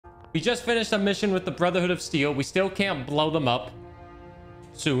We just finished a mission with the Brotherhood of Steel. We still can't blow them up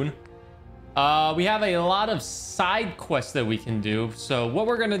soon. We have a lot of side quests that we can do. So what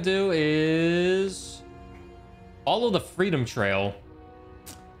we're gonna do is follow the Freedom Trail.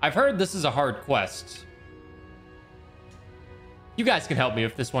 I've heard this is a hard quest. You guys can help me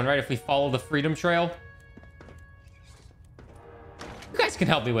with this one, right? If we follow the Freedom Trail. You guys can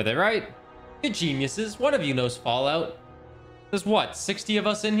help me with it, right? Good geniuses. One of you knows Fallout. There's what, 60 of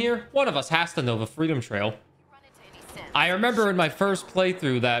us in here? One of us has to know the Freedom Trail. I remember in my first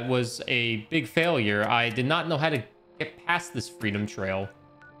playthrough that was a big failure. I did not know how to get past this Freedom Trail.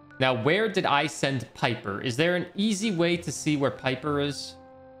 Now, where did I send Piper? Is there an easy way to see where Piper is?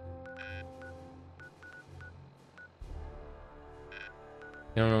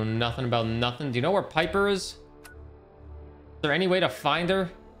 You don't know nothing about nothing. Do you know where Piper is? Is there any way to find her?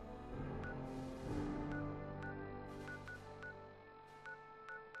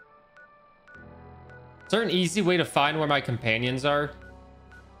 Is there an easy way to find where my companions are?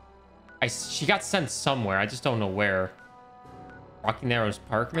 She got sent somewhere. I just don't know where. Rocky Narrows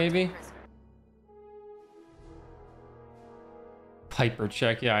Park, maybe? Piper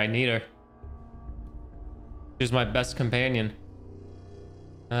check. Yeah, I need her. She's my best companion.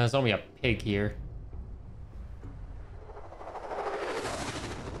 There's only a pig here.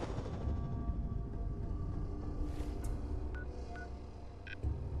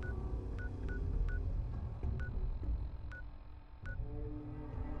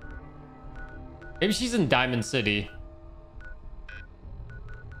 Maybe she's in Diamond City.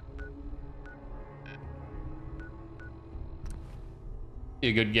 Be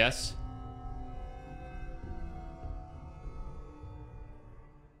a good guess.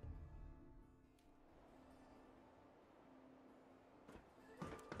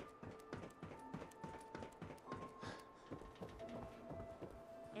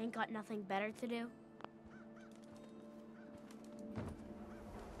 Ain't got nothing better to do?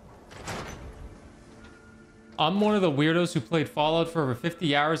 I'm one of the weirdos who played Fallout for over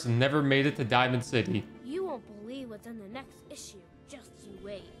 50 hours and never made it to Diamond City. You won't believe what's in the next issue. Just you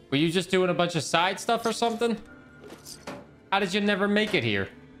wait. Were you just doing a bunch of side stuff or something? How did you never make it here?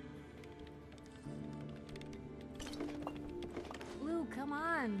 Lou, come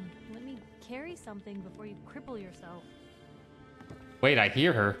on. Let me carry something before you cripple yourself. Wait, I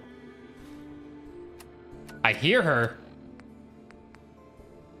hear her. I hear her.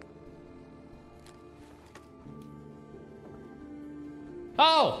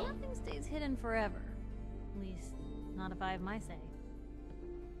 Oh! Nothing stays hidden forever. At least, not if I have my say.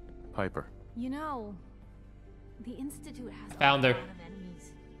 Piper. You know, the Institute has Found a her. lot of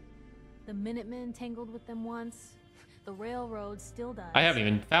enemies. The Minutemen tangled with them once. The Railroad still does. I haven't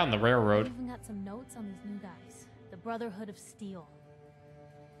even found the railroad. I've even got some notes on these new guys. The Brotherhood of Steel.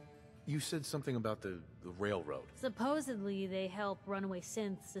 You said something about the railroad. Supposedly, they help runaway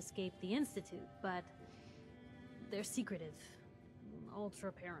synths escape the Institute, but they're secretive.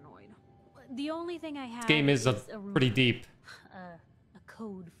 Ultra paranoid. The only thing I have This game is pretty deep. A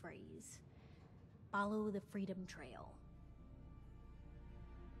code phrase. Follow the Freedom Trail.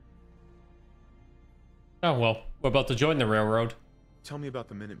 Oh, well, we're about to join the railroad. Tell me about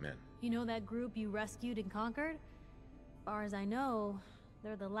the Minutemen. You know that group you rescued and conquered? As far as I know,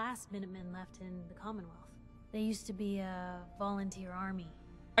 they're the last Minutemen left in the Commonwealth. They used to be a volunteer army.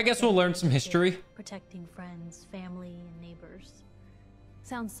 I guess we'll learn some history. Protecting friends, family, and neighbors.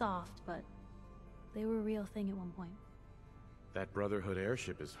 Sounds soft, but they were a real thing at one point. That Brotherhood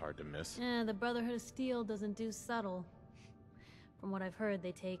airship is hard to miss. The Brotherhood of Steel doesn't do subtle. From what I've heard,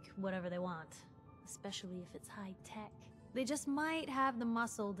 they take whatever they want, especially if it's high tech. They just might have the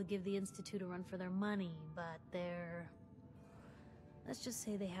muscle to give the Institute a run for their money, but let's just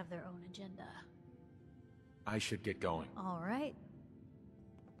say they have their own agenda. I should get going. All right.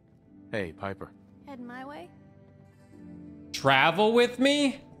 Hey, Piper. Heading my way? Travel with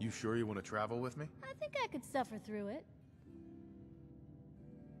me? You sure you want to travel with me? I think I could suffer through it.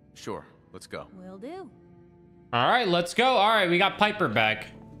 Sure, let's go. Will do. All right, let's go. All right, we got Piper back.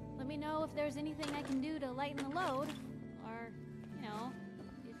 Let me know if there's anything I can do to lighten the load. Or, you know,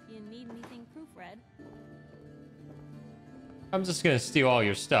 if you need anything proofread. I'm just gonna steal all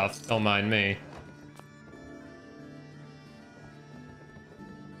your stuff. Don't mind me.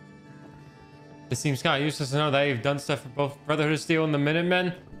 It seems kind of useless to know that you've done stuff for both Brotherhood of Steel and the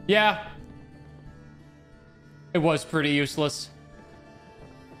Minutemen. Yeah. It was pretty useless.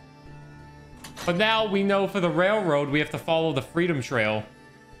 But now we know for the railroad, we have to follow the Freedom Trail.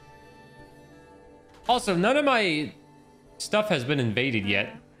 Also, none of my stuff has been invaded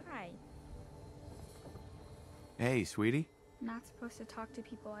yet. Hi. Hey, sweetie. Not supposed to talk to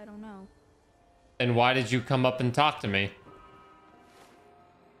people I don't know. Then why did you come up and talk to me?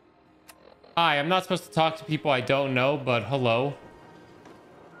 Hi, I'm not supposed to talk to people I don't know, but hello.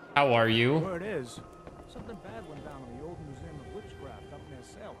 How are you? Word is, something bad went down in the old Museum of Witchcraft up near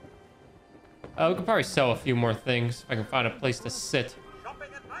Salem. Oh, we could probably sell a few more things if I can find a place to sit.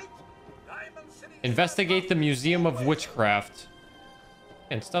 Investigate the Museum of Witchcraft.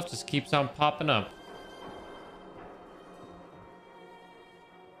 And stuff just keeps on popping up.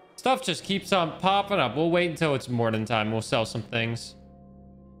 Stuff just keeps on popping up. We'll wait until it's morning time. We'll sell some things.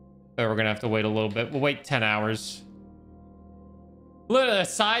 But we're gonna have to wait a little bit. We'll wait 10 hours. A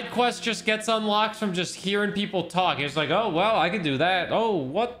side quest just gets unlocked from just hearing people talk. It's like, oh, well, I can do that. Oh,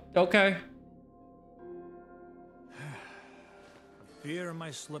 what? Okay. A beer in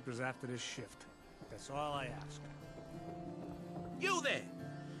my slippers after this shift. That's all I ask. You there!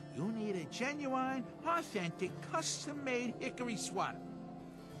 You need a genuine, authentic, custom-made hickory sweater.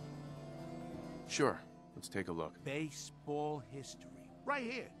 Sure. Let's take a look. Baseball history. Right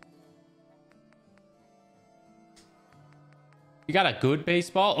here. You got a good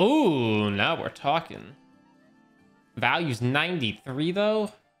baseball? Ooh, now we're talking. Value's 93,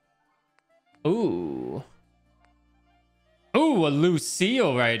 though. Ooh. Ooh, a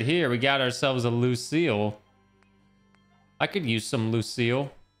Lucille right here. We got ourselves a Lucille. I could use some Lucille.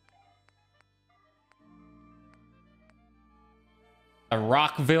 A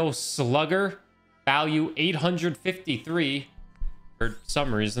Rockville Slugger. Value 853 for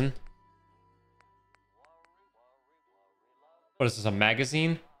some reason. What is this, a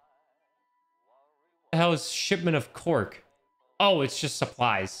magazine? What the hell is shipment of cork? Oh, it's just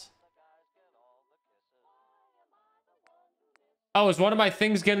supplies. Oh, is one of my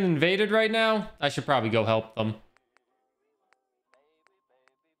things getting invaded right now? I should probably go help them.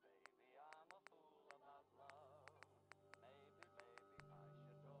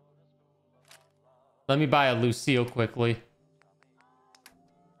 Let me buy a Lucille quickly.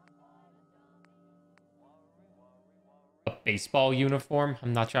 A baseball uniform?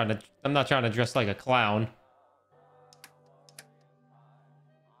 I'm not trying to dress like a clown.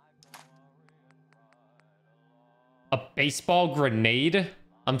 A baseball grenade?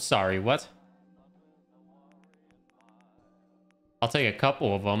 I'm sorry, what? I'll take a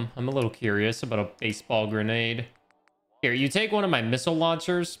couple of them. I'm a little curious about a baseball grenade. Here, you take one of my missile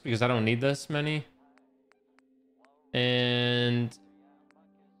launchers because I don't need this many. And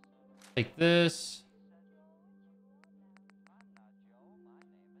take this.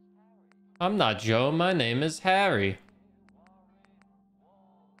 I'm not Joe, my name is Harry.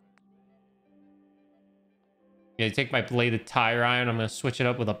 Yeah, take my bladed tire iron. I'm gonna switch it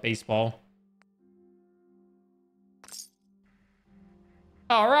up with a baseball.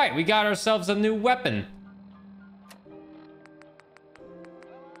 All right, we got ourselves a new weapon.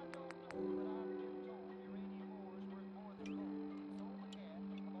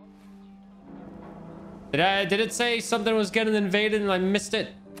 Did it say something was getting invaded and I missed it?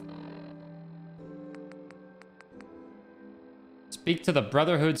 Speak to the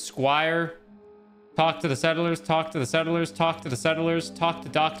Brotherhood Squire. Talk to the settlers, talk to the settlers, talk to the settlers, talk to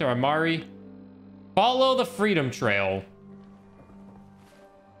Dr. Amari. Follow the Freedom Trail.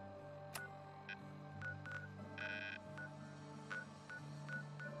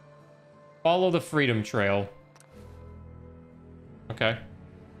 Follow the Freedom Trail. Okay.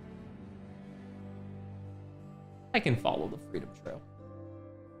 I can follow the Freedom Trail.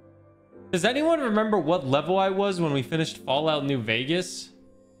 Does anyone remember what level I was when we finished Fallout New Vegas?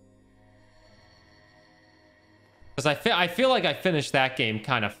 Because I feel like I finished that game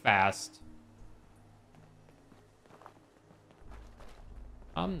kind of fast.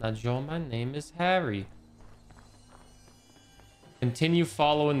 I'm not Joe, my name is Harry. Continue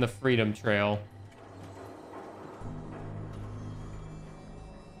following the Freedom Trail.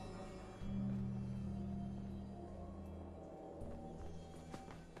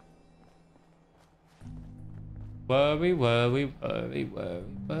 Worry, worry, worry, worry,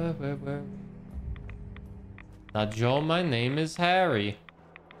 worry, worry. Not Joe, my name is Harry.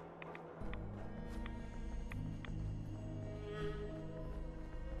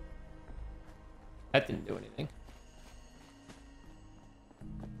 That didn't do anything.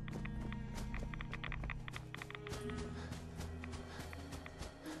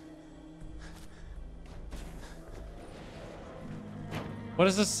 What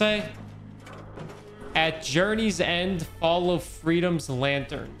does this say? At Journey's End, follow Freedom's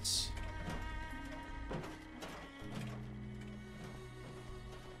lanterns.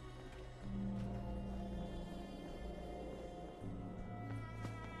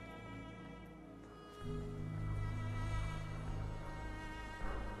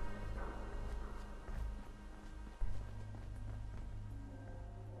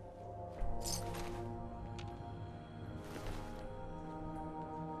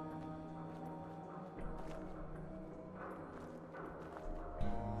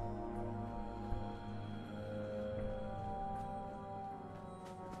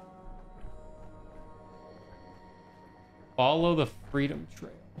 Follow the Freedom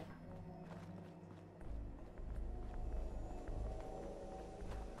Trail.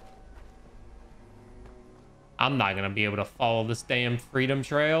 I'm not gonna be able to follow this damn Freedom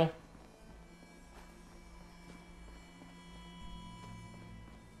Trail.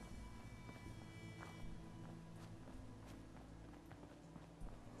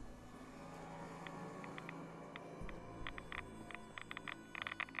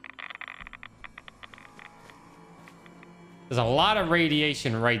 There's a lot of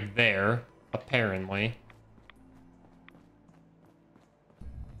radiation right there, apparently.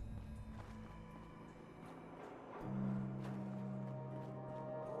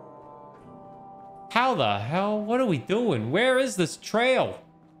 How the hell? What are we doing? Where is this trail?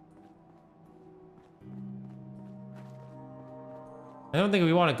 I don't think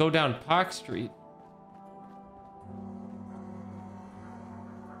we want to go down Park Street.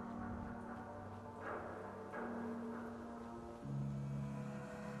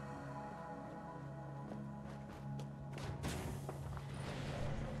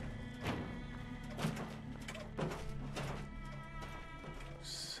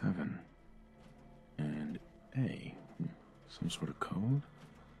 Some sort of code?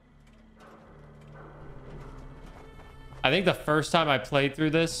 I think the first time I played through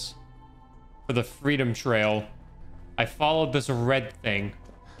this for the Freedom Trail, I followed this red thing.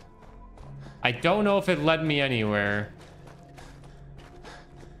 I don't know if it led me anywhere.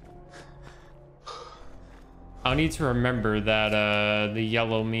 I'll need to remember that the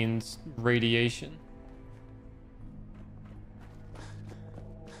yellow means radiation.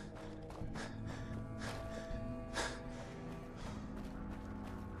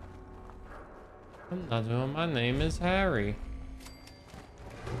 I'm not doing. My name is Harry.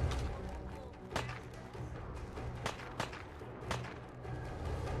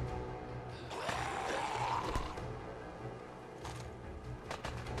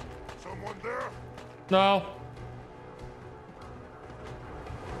 Someone there? No.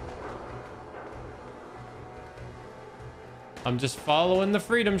 I'm just following the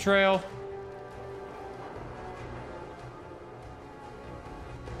Freedom Trail.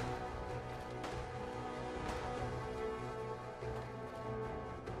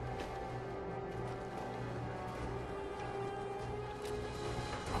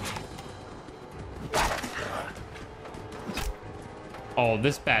 Oh,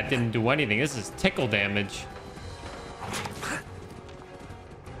 this bat didn't do anything. This is tickle damage.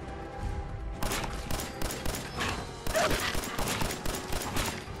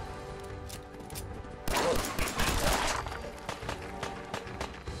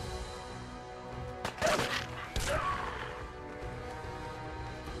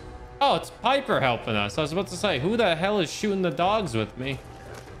 Oh, it's Piper helping us. I was about to say, who the hell is shooting the dogs with me?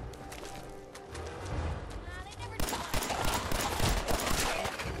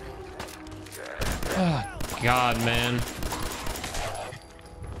 God, man. I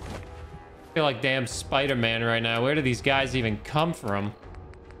feel like damn Spider-Man right now. Where do these guys even come from?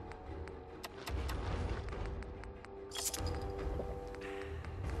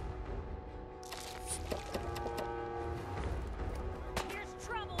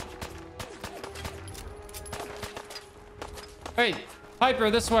 Hey, Piper,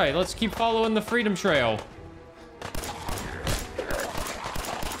 this way. Let's keep following the Freedom Trail.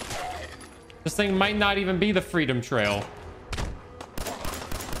 This thing might not even be the Freedom Trail.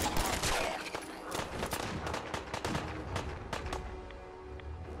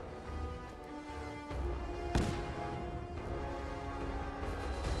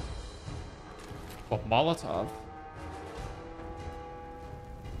 Oh, Molotov.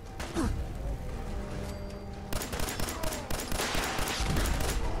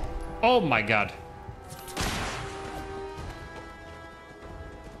 Oh my God.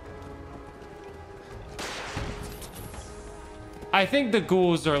 I think the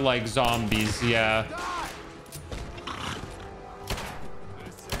ghouls are like zombies, yeah.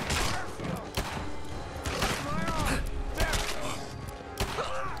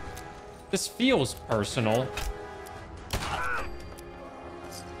 This feels personal.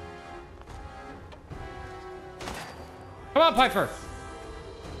 Come on, Piper.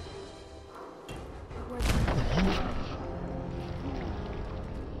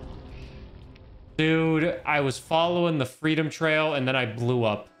 Dude, I was following the Freedom Trail and then I blew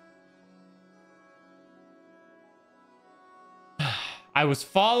up. I was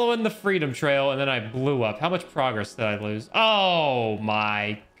following the Freedom Trail and then I blew up. How much progress did I lose? Oh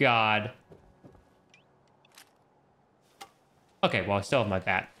my God. Okay, well, I still have my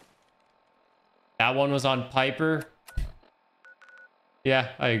bat. That one was on Piper. Yeah,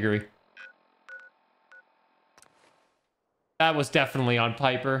 I agree. That was definitely on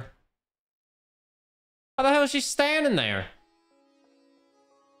Piper. How the hell is she standing there?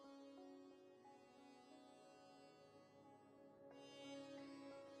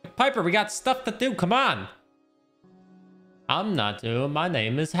 Piper, we got stuff to do. Come on. I'm not doing. My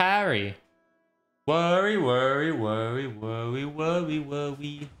name is Harry. Worry, worry, worry, worry, worry,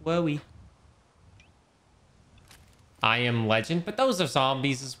 worry, worry. I am legend, but those are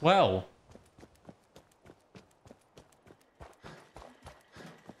zombies as well.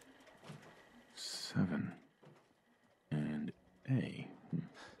 Seven. And A.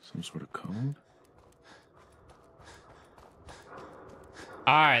 Some sort of code?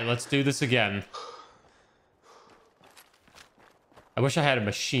 Alright, let's do this again. I wish I had a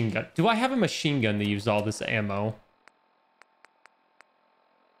machine gun. Do I have a machine gun to use all this ammo?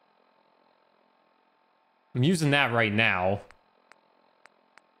 I'm using that right now.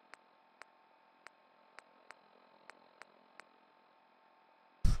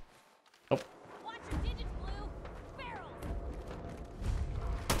 Oh. Watch your digits, Blue. Barrel.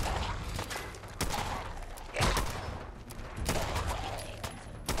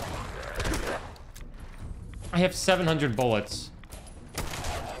 I have 700 bullets.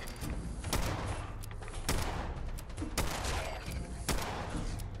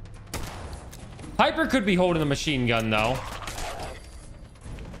 Piper could be holding a machine gun, though.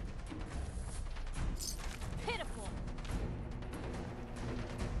 Pitiful.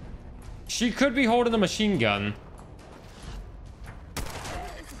 She could be holding a machine gun. This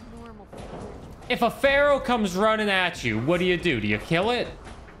is normal. If a pharaoh comes running at you, what do? Do you kill it?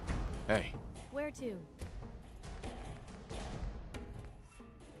 Hey. Where to?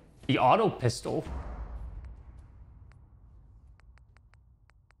 The auto pistol.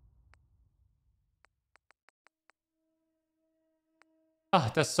 Ah,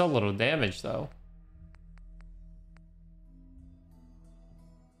 it does so little damage, though.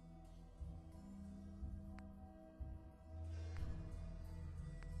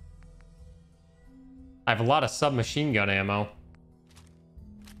 I have a lot of submachine gun ammo.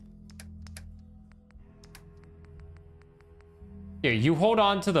 Here, you hold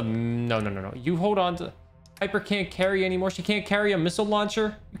on to the... No. You hold on to... Piper can't carry anymore. She can't carry a missile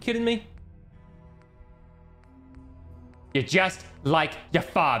launcher. You kidding me? You're just like your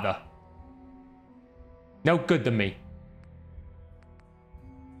father. No good to me.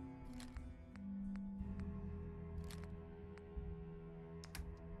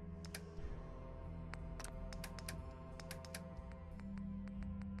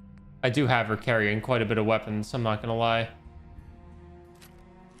 I do have her carrying quite a bit of weapons, I'm not gonna lie.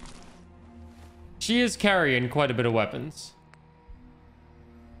 She is carrying quite a bit of weapons.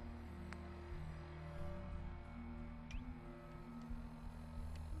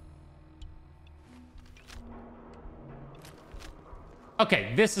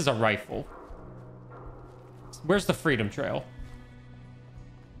 Okay, this is a rifle. Where's the freedom trail?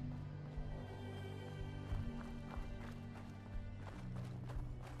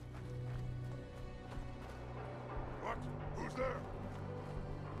 What? Who's there?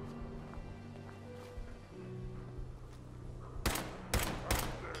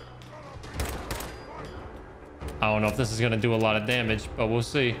 I don't know if this is gonna do a lot of damage, but we'll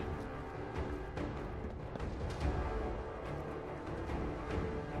see.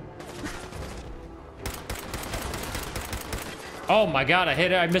 Oh my god, I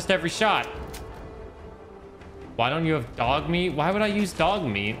hit it. I missed every shot. Why don't you have dog meat? Why would I use dog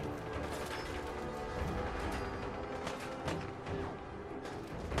meat?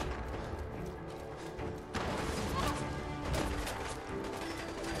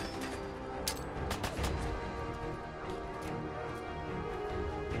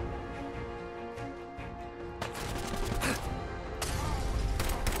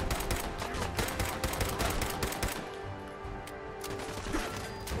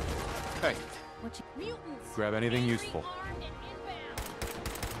 Hey, What you... Mutants. grab anything useful. Armed and inbound.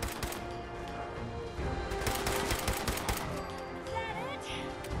 Is that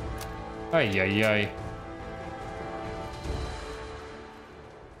it? Ay, ay, ay.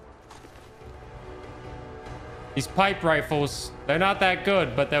 These pipe rifles, they're not that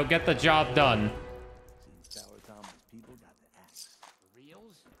good, but they'll get the job done. Sour Thomas people got the axe. For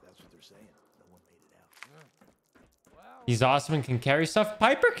reals? That's what they're saying. No one made it out. He's awesome and can carry stuff.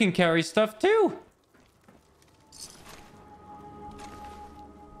 Piper can carry stuff too.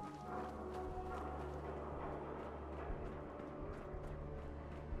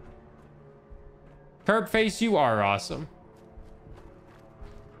 Curb face, you are awesome.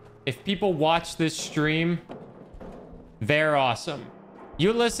 If people watch this stream, they're awesome.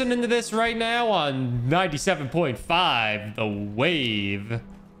 You're listening to this right now on 97.5, The Wave.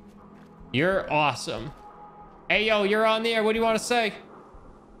 You're awesome. Hey, yo, you're on the air. What do you want to say?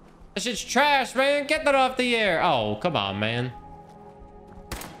 This shit's trash, man. Get that off the air. Oh, come on, man.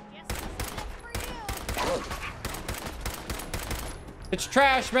 It's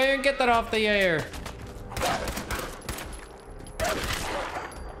trash, man. Get that off the air.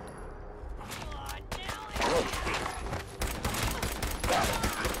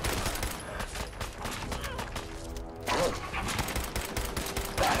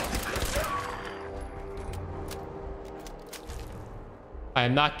 I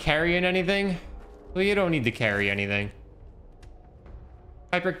am not carrying anything. Well, you don't need to carry anything.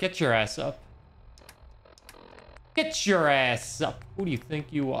 Piper, get your ass up. Get your ass up. Who do you think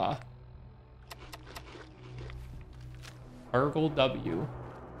you are? Urgle W.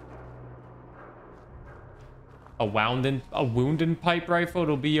 A wounded pipe rifle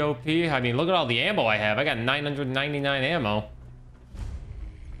to be OP. I mean, look at all the ammo I have. I got 999 ammo.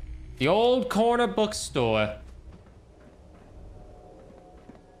 The old corner bookstore.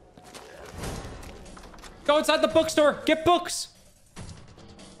 Go inside the bookstore. Get books.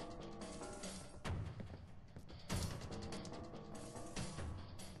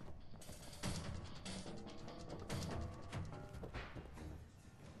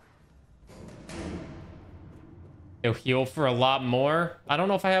 They'll heal for a lot more. I don't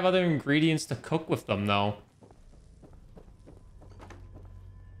know if I have other ingredients to cook with them, though.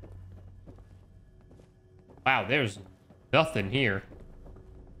 Wow, there's nothing here.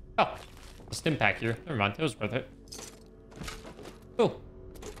 Oh, a stim pack here. Never mind, it was worth it. Oh,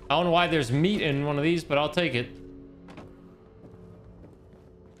 I don't know why there's meat in one of these, but I'll take it.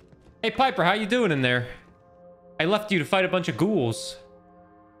 Hey, Piper, how you doing in there? I left you to fight a bunch of ghouls.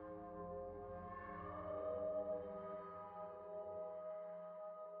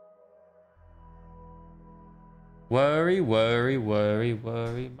 Worry, worry, worry,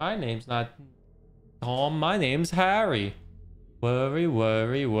 worry. My name's not Tom. My name's Harry. Worry,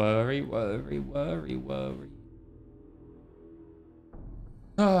 worry, worry, worry, worry, worry.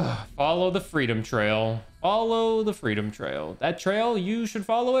 Follow the freedom trail. Follow the freedom trail. That trail, you should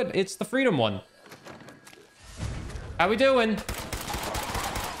follow it. It's the freedom one. How we doing?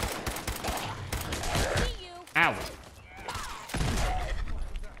 Ow.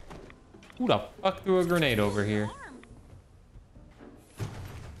 Who the fuck threw a grenade over here?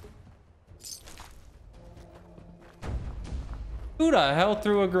 Who the hell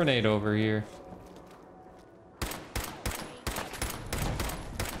threw a grenade over here?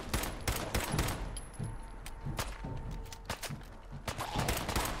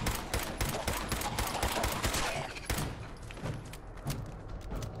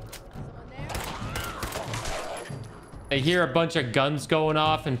 They hear a bunch of guns going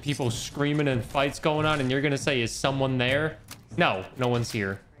off and people screaming and fights going on, and you're gonna say, is someone there? No, no one's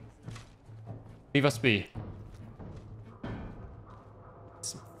here. Leave us be.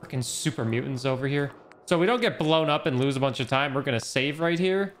 Some freaking super mutants over here. So we don't get blown up and lose a bunch of time. We're gonna save right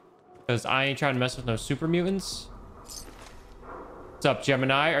here because I ain't trying to mess with no super mutants. What's up,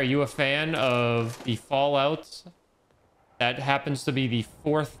 Gemini? Are you a fan of the Fallout? That happens to be the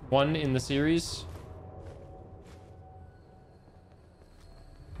 4th one in the series.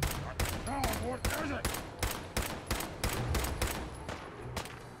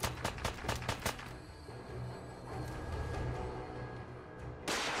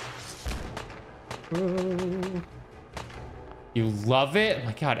 You love it? Oh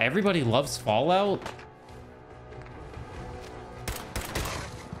my god, everybody loves Fallout.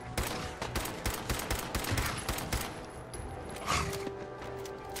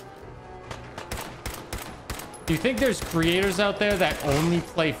 Do you think there's creators out there that only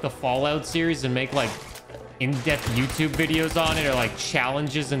play the Fallout series and make like in-depth YouTube videos on it, or like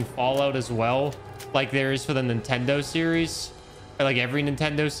challenges in Fallout as well, like there is for the Nintendo series, or like every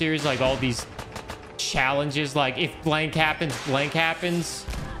Nintendo series, like all these challenges, like if blank happens, blank happens.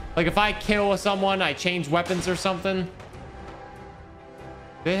 Like if I kill someone, I change weapons or something.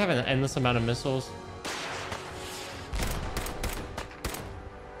 They have an endless amount of missiles.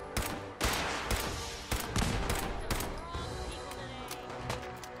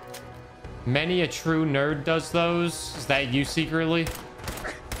 Many a true nerd does those. Is that you secretly?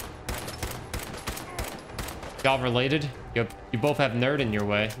 Y'all related? You both have nerd in your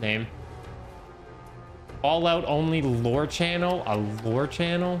name. Fallout only lore channel? A lore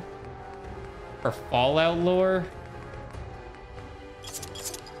channel? For Fallout lore?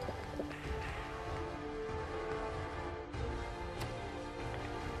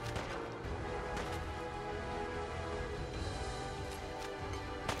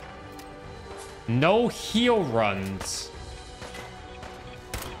 No heal runs.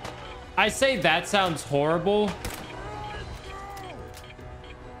 I say that sounds horrible.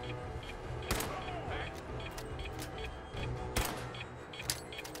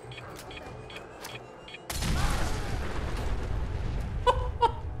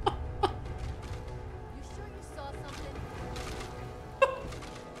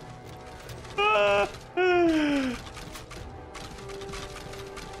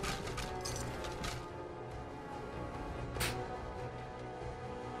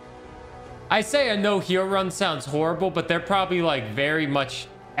 I say a no heal run sounds horrible, but they're probably like very much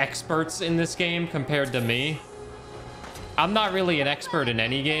experts in this game compared to me. I'm not really an expert in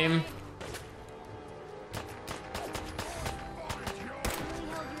any game.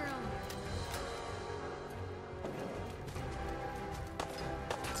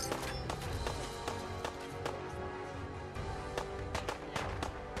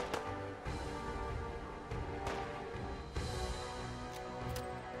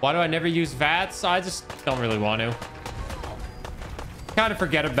 Why do I never use VATS? I just don't really want to. Kind of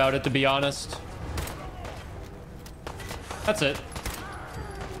forget about it, to be honest. That's it.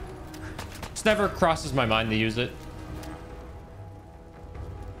 Just never crosses my mind to use it.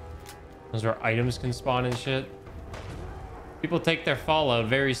 Those are items can spawn and shit. People take their Fallout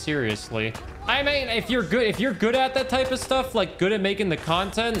very seriously. I mean, if you're good at that type of stuff, like good at making the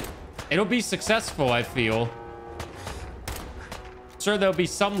content, it'll be successful, I feel. Sure, there'll be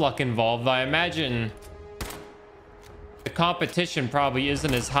some luck involved. I imagine the competition probably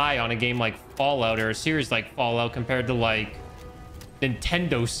isn't as high on a game like Fallout or a series like Fallout compared to like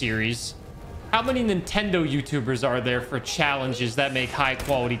Nintendo series. How many Nintendo YouTubers are there for challenges that make high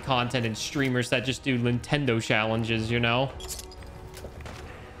quality content and streamers that just do Nintendo challenges, you know?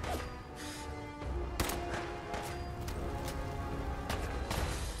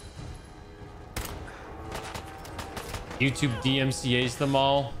 YouTube DMCA's them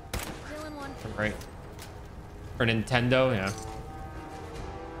all. Right. For Nintendo, yeah.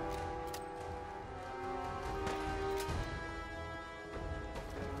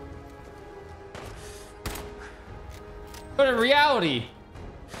 But in reality,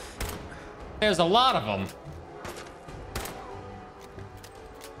 there's a lot of them.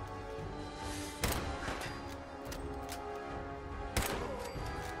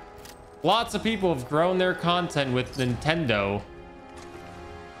 Lots of people have grown their content with Nintendo.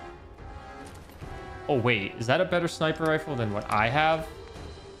 Oh, wait. Is that a better sniper rifle than what I have?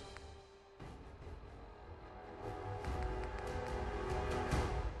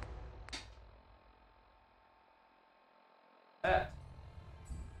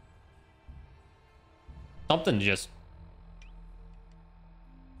 Something just...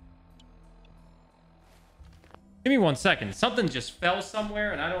 Give me 1 second. Something just fell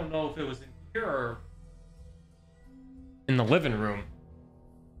somewhere, and I don't know if it was in here or in the living room.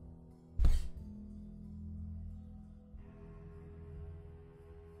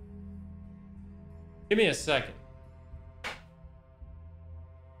 Give me a second.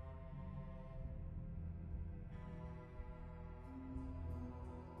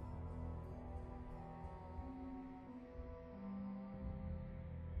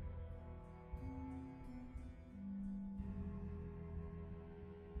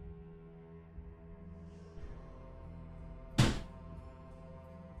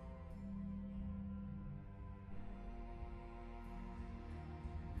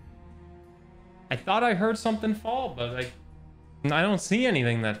 I thought I heard something fall, but I don't see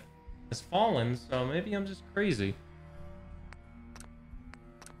anything that has fallen, so maybe I'm just crazy.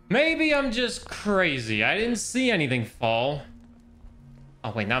 Maybe I'm just crazy. I didn't see anything fall.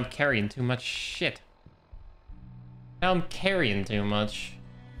 Oh, wait, now I'm carrying too much shit. Now I'm carrying too much.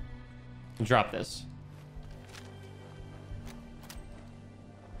 Drop this.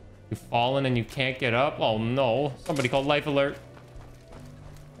 You've fallen and you can't get up? Oh, no. Somebody called Life Alert.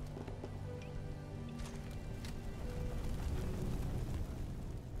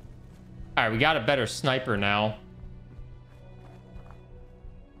 All right, we got a better sniper now.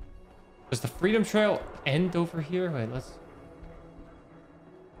 Does the Freedom Trail end over here? Wait, let's...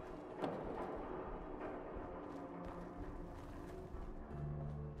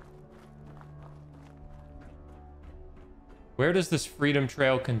 Where does this Freedom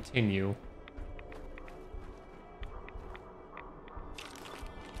Trail continue?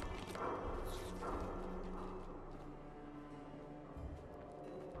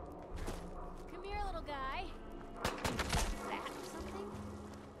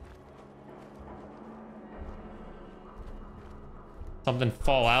 Something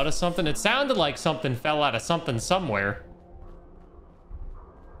fall out of something? It sounded like something fell out of something somewhere.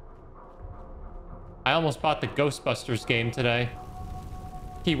 I almost bought the Ghostbusters game today.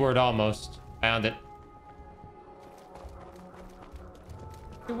 Keyword almost. Found it.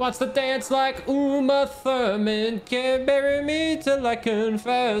 He wants to dance like Uma Thurman. Can't bury me till I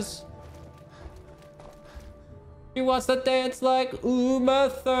confess. He wants to dance like Uma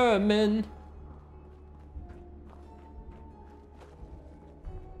Thurman.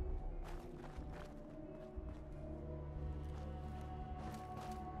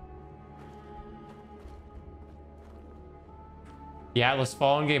 The Atlas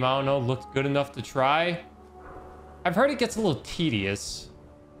Fallen game, I don't know, looked good enough to try. I've heard it gets a little tedious.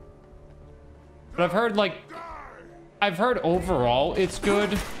 But I've heard overall it's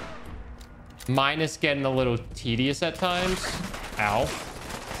good. Minus getting a little tedious at times. Ow.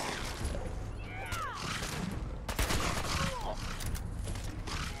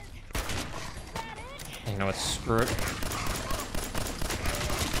 You know what, screw it.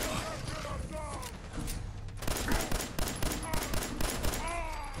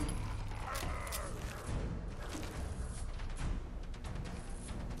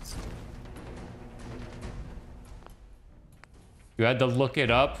 You had to look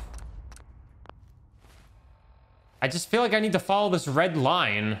it up. I just feel like I need to follow this red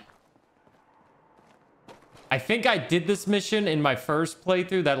line. I think I did this mission in my first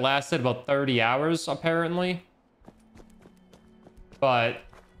playthrough that lasted about 30 hours, apparently. But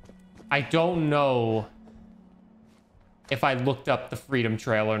I don't know if I looked up the Freedom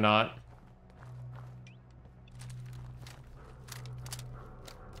Trail or not.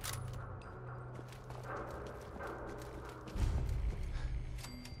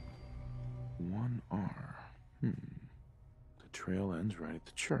 Trail ends right at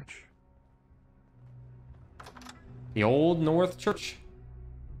the church. The Old North Church.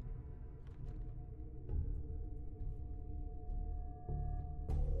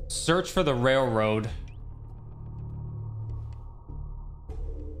 Search for the railroad.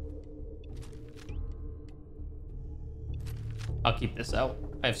 I'll keep this out.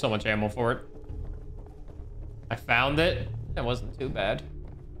 I have so much ammo for it. I found it. That wasn't too bad.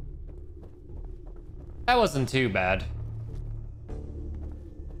 That wasn't too bad.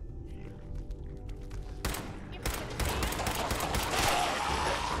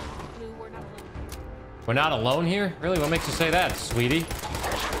 We're not alone here? Really? What makes you say that, sweetie?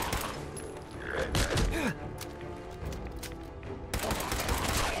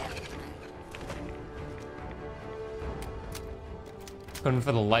 Couldn't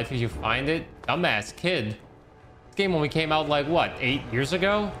for the life of you find it? Dumbass kid. This game only came out like, what, 8 years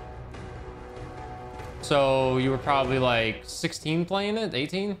ago? So you were probably like 16 playing it?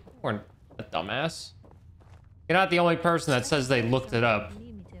 18? Or a dumbass. You're not the only person that says they looked it up.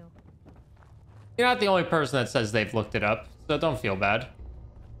 You're not the only person that says they've looked it up, so don't feel bad.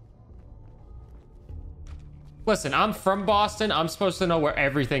 Listen, I'm from Boston. I'm supposed to know where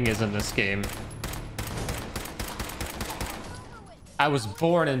everything is in this game. I was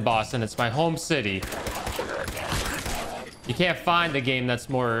born in Boston. It's my home city. You can't find a game that's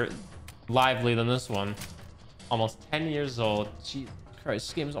more lively than this one. Almost 10 years old. Jesus Christ,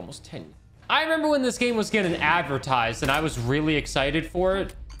 this game is almost 10. I remember when this game was getting advertised and I was really excited for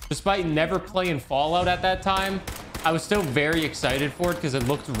it. Despite never playing Fallout at that time, I was still very excited for it because it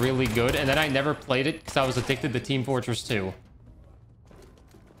looked really good. And then I never played it because I was addicted to Team Fortress 2.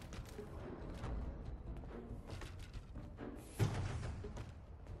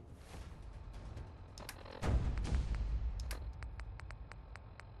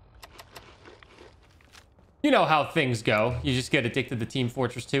 You know how things go. You just get addicted to Team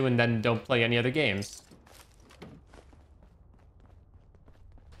Fortress 2 and then don't play any other games.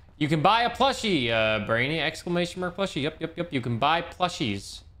 You can buy a plushie, Brainy! Exclamation mark plushie. Yep. You can buy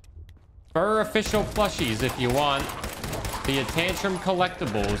plushies. Burr official plushies if you want. The Tantrum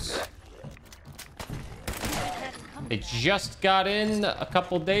collectibles. They just got in a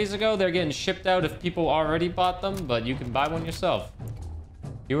couple days ago. They're getting shipped out if people already bought them, but you can buy one yourself.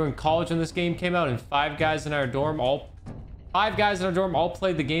 You were in college when this game came out, and five guys in our dorm all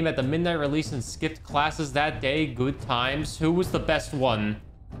played the game at the midnight release and skipped classes that day. Good times. Who was the best one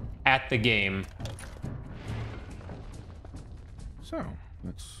at the game? So,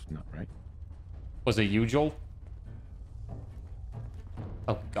 that's not right. Was it you, Joel?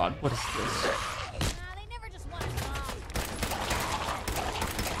 Oh God, what is this? They never just want to talk.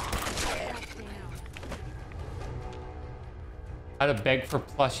 How to beg for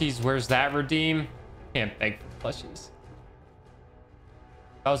plushies? Where's that redeem? Can't beg for plushies.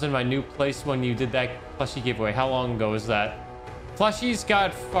 I was in my new place when you did that plushie giveaway. How long ago was that? Plushies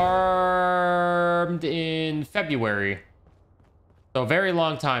got farmed in February. So a very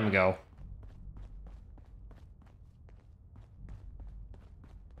long time ago.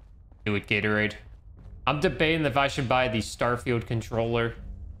 Do it, Gatorade. I'm debating if I should buy the Starfield controller.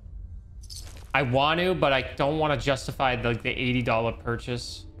 I want to, but I don't want to justify the $80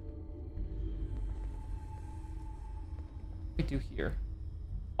 purchase. What do we do here?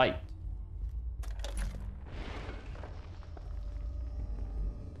 Light.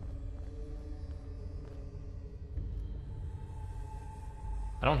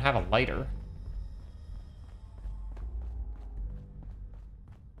 I don't have a lighter.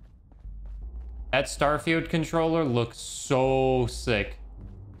 That Starfield controller looks so sick.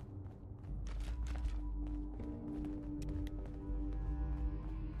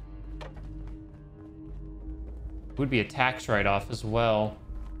 Would be a tax write-off as well.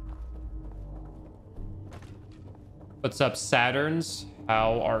 What's up, Saturns?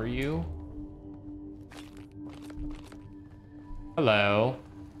 How are you? Hello.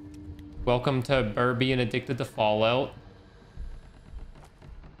 Welcome to Burr being addicted to Fallout.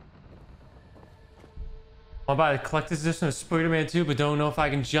 I'll buy the collector's edition of Spider-Man 2, but don't know if I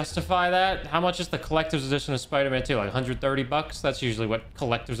can justify that. How much is the collector's edition of Spider-Man 2? Like 130 bucks? That's usually what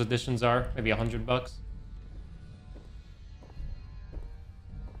collector's editions are. Maybe 100 bucks.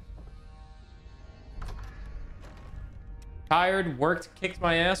 Tired, worked, kicked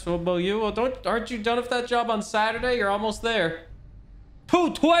my ass. What about you? Well, aren't you done with that job on Saturday? You're almost there.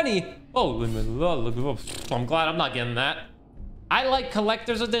 220. Oh, I'm glad I'm not getting that. I like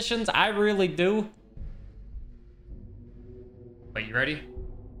collector's editions. I really do. Wait, you ready?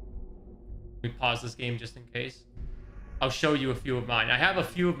 Let me pause this game just in case. I'll show you a few of mine. I have a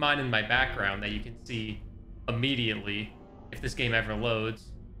few of mine in my background that you can see immediately if this game ever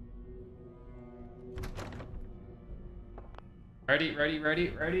loads. Ready, ready, ready,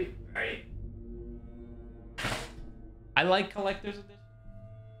 ready, ready. I like collector's edition.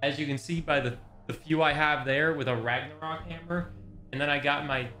 As you can see by the few I have there with a Ragnarok hammer. And then I got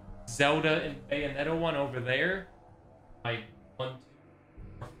my Zelda and Bayonetta one over there. My 1, 2,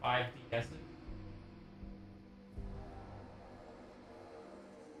 4, 5 DSs.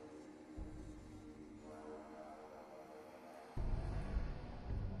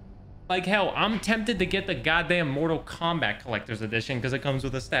 Like hell, I'm tempted to get the goddamn Mortal Kombat Collector's Edition because it comes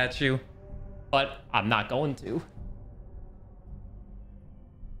with a statue. But I'm not going to.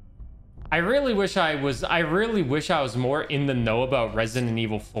 I really wish I was more in the know about Resident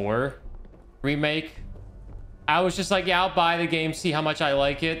Evil 4 remake. I was just like, yeah, I'll buy the game, see how much I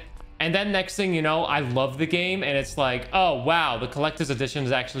like it. And then next thing you know, I love the game and it's like, oh wow, the collector's edition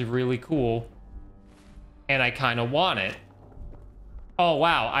is actually really cool. And I kind of want it. Oh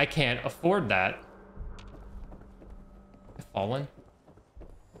wow, I can't afford that. I've fallen.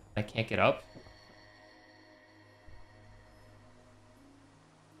 I can't get up.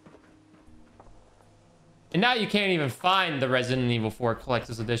 And now you can't even find the Resident Evil 4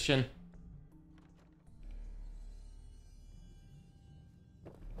 Collector's Edition.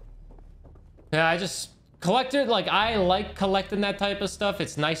 Yeah, I just... I like collecting that type of stuff.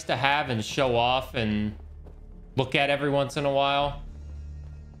 It's nice to have and show off and look at every once in a while.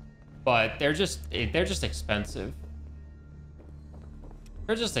 But they're just expensive.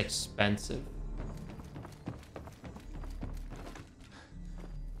 They're just expensive.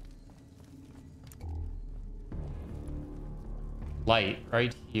 Light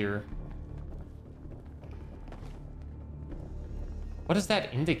right here. What does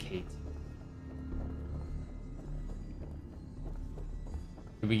that indicate?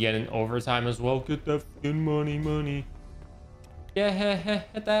 Did we get an overtime as well? Get that fucking money. Yeah,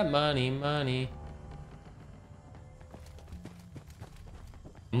 get that money.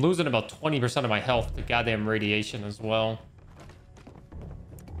 I'm losing about 20% of my health to goddamn radiation as well.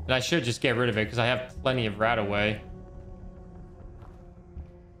 And I should just get rid of it because I have plenty of rat away.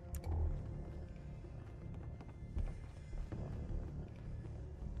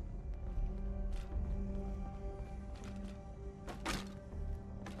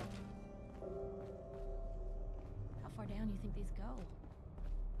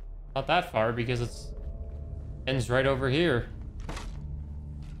 Not that far because it's ends right over here.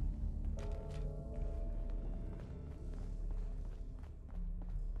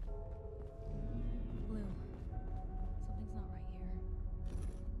 Blue. Something's not right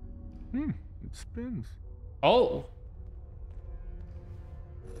here. It spins. Oh.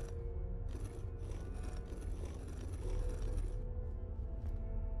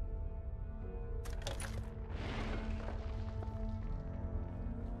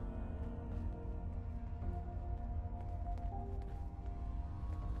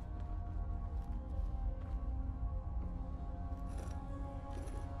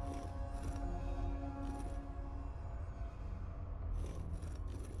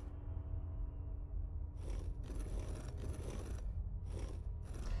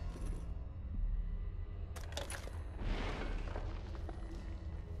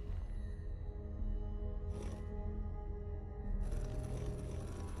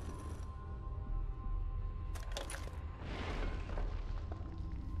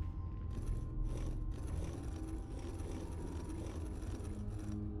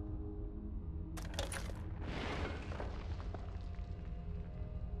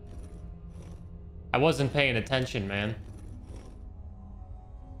 I wasn't paying attention, man.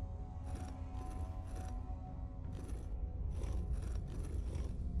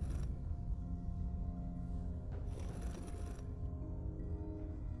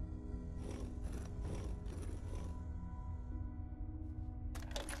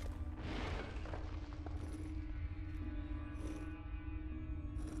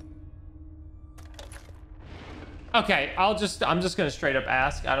 Okay, I'm just gonna straight up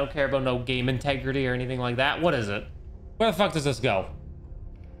ask. I don't care about no game integrity or anything like that. What is it? Where the fuck does this go?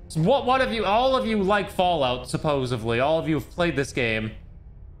 So what have you, all of you like Fallout, supposedly. All of you have played this game.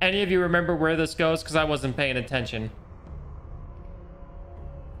 Any of you remember where this goes? Because I wasn't paying attention.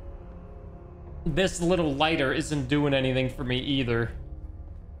 This little lighter isn't doing anything for me either.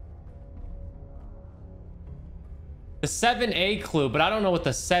 The 7A clue, but I don't know what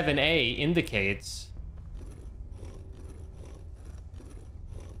the 7A indicates.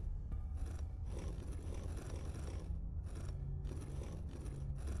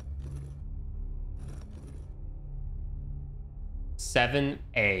 Seven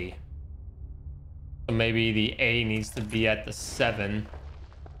A. So maybe the A needs to be at the 7.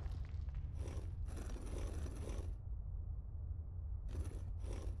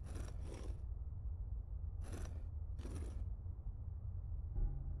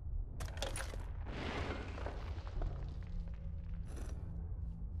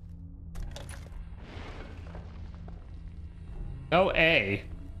 No A.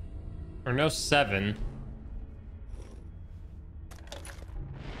 Or no 7.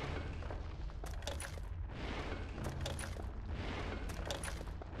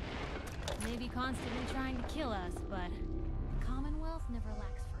 Maybe constantly trying to kill us, but the Commonwealth never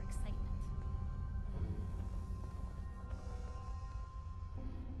lacks for excitement.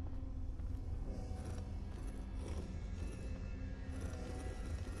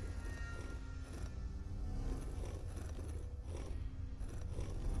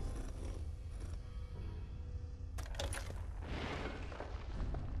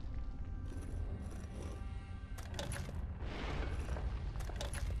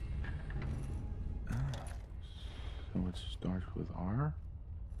 So it starts with R?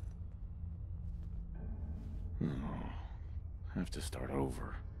 Oh, have to start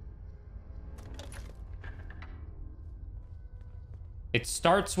over. It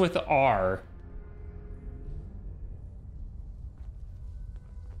starts with R.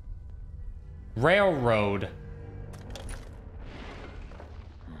 Railroad.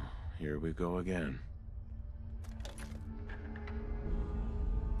 Here we go again.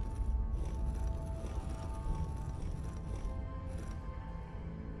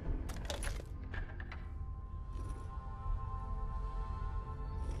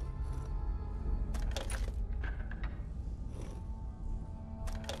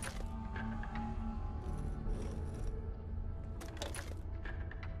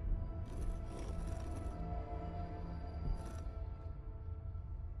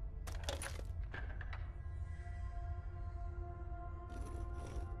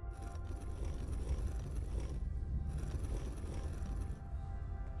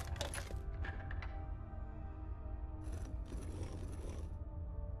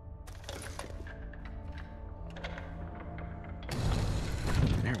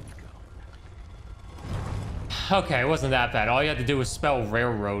 There we go. Okay, it wasn't that bad. All you had to do was spell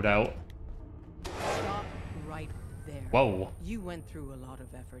railroad out. Stop right there. Whoa. You went through a lot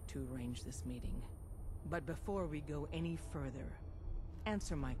of effort to arrange this meeting. But before we go any further,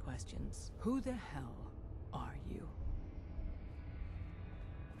 answer my questions. Who the hell are you?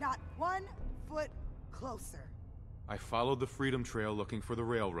 Not 1 foot closer. I followed the Freedom Trail looking for the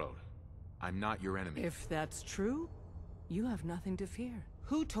railroad. I'm not your enemy. If that's true, you have nothing to fear.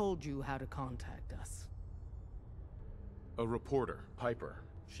 Who told you how to contact us? A reporter, Piper.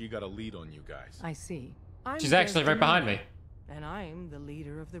 She got a lead on you guys. I see. She's actually right behind me. And I'm the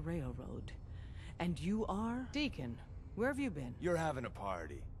leader of the railroad. And you are? Deacon, where have you been? You're having a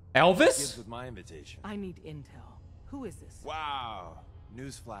party. Elvis? Gives with my invitation. I need intel. Who is this? Wow.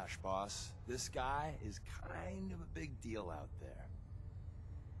 Newsflash, boss. This guy is kind of a big deal out there.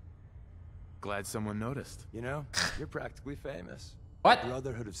 Glad someone noticed. You know, you're practically famous. What? The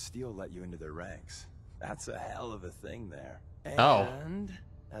Brotherhood of Steel let you into their ranks. That's a hell of a thing there. Oh. And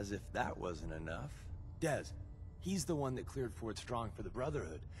as if that wasn't enough, Dez, he's the one that cleared Fort Strong for the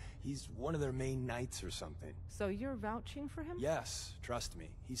Brotherhood. He's one of their main knights or something. So you're vouching for him? Yes, trust me.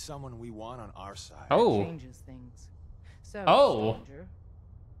 He's someone we want on our side. Oh. That changes things. So, Oh. stranger,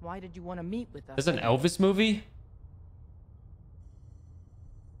 why did you want to meet with us? There's an Elvis movie?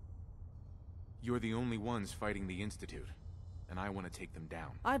 You're the only ones fighting the Institute. and I want to take them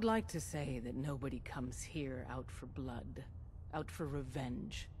down. I'd like to say that nobody comes here out for blood, out for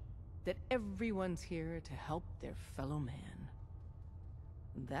revenge. That everyone's here to help their fellow man.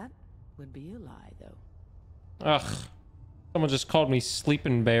 That would be a lie, though. Ugh. Someone just called me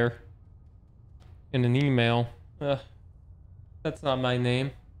Sleeping Bear in an email. Ugh. That's not my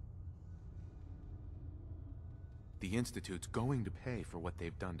name. The Institute's going to pay for what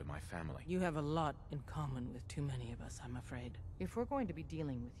they've done to my family. You have a lot in common with too many of us, I'm afraid. If we're going to be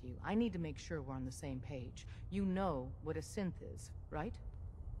dealing with you, I need to make sure we're on the same page. You know what a synth is, right?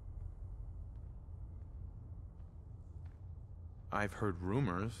 I've heard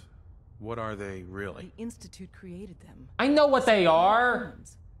rumors. What are they really? The Institute created them. I know what they are.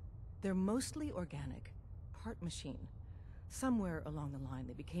 They're mostly organic, part machine. Somewhere along the line,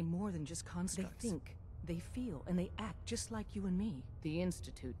 they became more than just constructs. They think, they feel, and they act just like you and me. The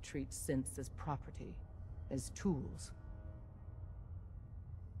Institute treats synths as property, as tools.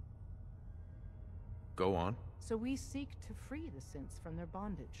 Go on. So we seek to free the synths from their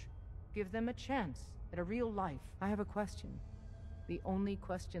bondage. Give them a chance at a real life. I have a question. The only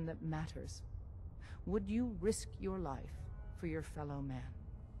question that matters. Would you risk your life for your fellow man?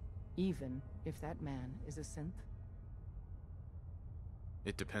 Even if that man is a synth?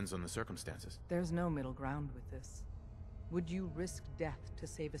 It depends on the circumstances. There's no middle ground with this. Would you risk death to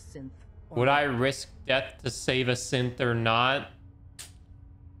save a synth? Would I risk death to save a synth or not?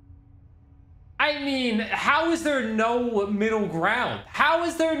 I mean, how is there no middle ground? How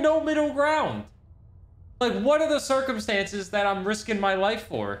is there no middle ground? Like, what are the circumstances that I'm risking my life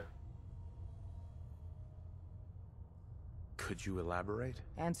for? Could you elaborate?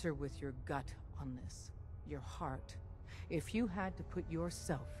 Answer with your gut on this. Your heart. If you had to put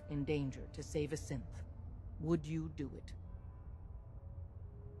yourself in danger to save a synth, would you do it?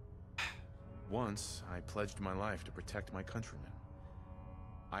 Once, I pledged my life to protect my countrymen.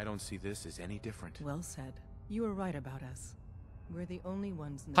 I don't see this as any different. Well said. You were right about us. We're the only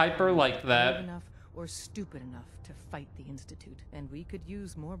ones Hyper like that. brave enough or stupid enough to fight the Institute. And we could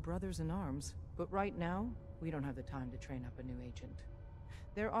use more brothers in arms. But right now, we don't have the time to train up a new agent.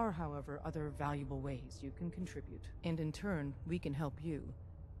 There are, however, other valuable ways you can contribute. And in turn, we can help you.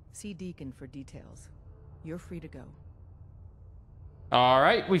 See Deacon for details. You're free to go. All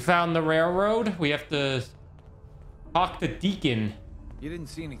right, we found the railroad. We have to talk to Deacon. You didn't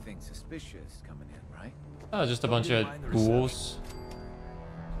see anything suspicious coming in, right? Oh, just a bunch of ghouls.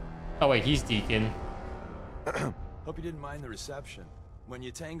 Oh, wait, he's Deacon. Hope you didn't mind the reception. When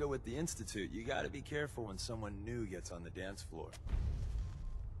you tango with the Institute, you gotta be careful when someone new gets on the dance floor.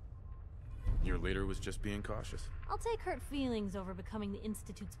 Your leader was just being cautious. I'll take hurt feelings over becoming the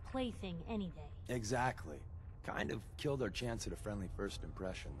Institute's plaything any day. Exactly. Kind of killed our chance at a friendly first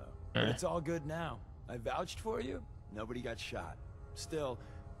impression, though. But it's all good now. I vouched for you. Nobody got shot. Still,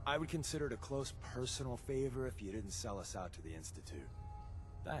 I would consider it a close personal favor if you didn't sell us out to the Institute.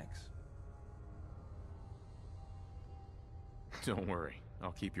 Thanks. Don't worry.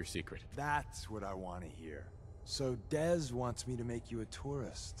 I'll keep your secret. That's what I want to hear. So Dez wants me to make you a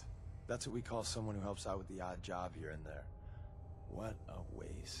tourist. That's what we call someone who helps out with the odd job here and there. What a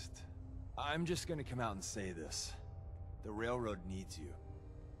waste. I'm just gonna come out and say this. The railroad needs you.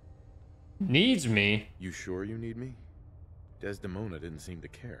 Needs me? You sure you need me? Desdemona didn't seem to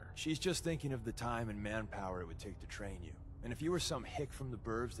care. She's just thinking of the time and manpower it would take to train you. And if you were some hick from the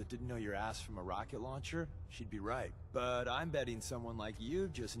burbs that didn't know your ass from a rocket launcher, she'd be right. But I'm betting someone like you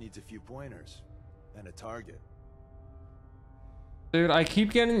just needs a few pointers. And a target. Dude, I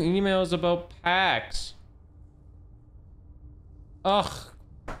keep getting emails about PAX. Ugh.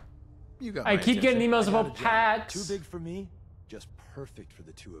 I keep getting emails about PAX. Too big for me, just perfect for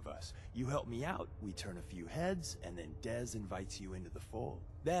the two of us. You help me out, we turn a few heads, and then Dez invites you into the fold.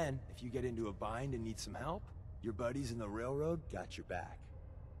 Then, if you get into a bind and need some help, your buddies in the railroad got your back.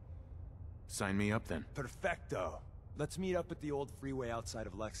 Sign me up then. Perfecto. Let's meet up at the old freeway outside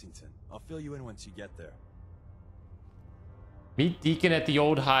of Lexington. I'll fill you in once you get there. Meet Deacon at the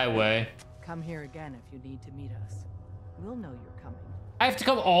old highway. Come here again if you need to meet us. We'll know you're coming. I have to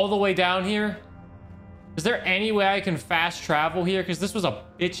come all the way down here? Is there any way I can fast travel here? Because this was a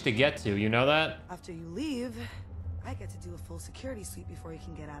bitch to get to, you know that? After you leave, I get to do a full security sweep before you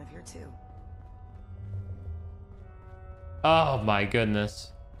can get out of here too. Oh my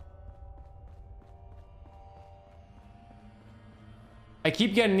goodness. I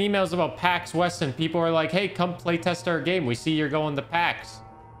keep getting emails about PAX West and people are like, hey, come play test our game. We see you're going to PAX.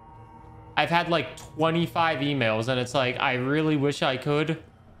 I've had like 25 emails and it's like, I really wish I could.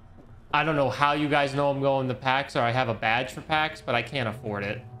 I don't know how you guys know I'm going to PAX or I have a badge for PAX, but I can't afford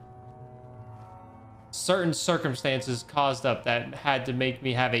it. certain circumstances caused up that had to make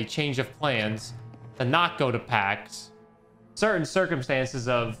me have a change of plans to not go to PAX. Certain circumstances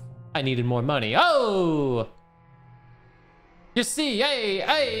of I needed more money. Oh! You see,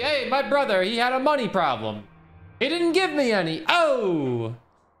 hey, my brother, he had a money problem. He didn't give me any. Oh!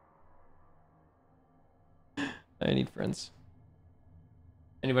 I need friends.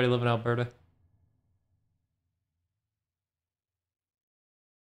 Anybody live in Alberta?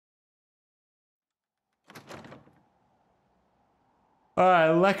 All right,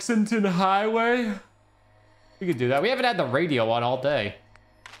 Lexington Highway. We could do that. We haven't had the radio on all day.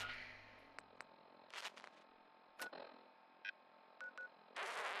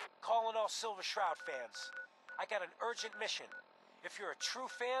 Calling all Silver Shroud fans. I got an urgent mission. If you're a true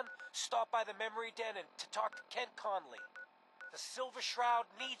fan, stop by the Memory Den and to talk to Kent Conley. The Silver Shroud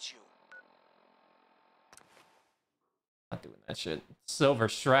needs you. Not doing that shit. Silver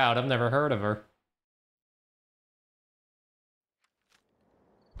Shroud. I've never heard of her.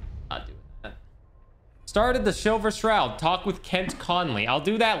 Not doing that. Started the Silver Shroud. Talk with Kent Conley. I'll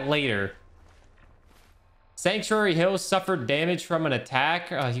do that later. Sanctuary Hills suffered damage from an attack.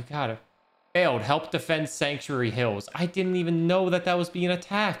 You got it. Failed. Help defend Sanctuary Hills. I didn't even know that that was being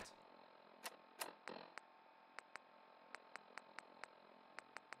attacked.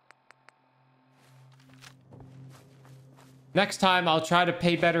 Next time, I'll try to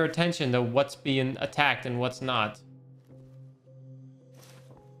pay better attention to what's being attacked and what's not.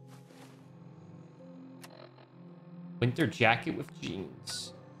 Winter jacket with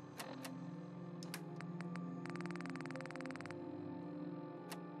jeans.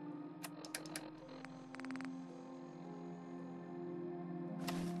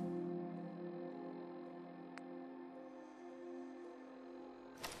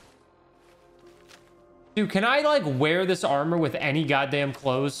 Dude, can I, like, wear this armor with any goddamn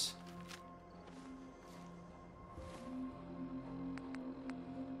clothes?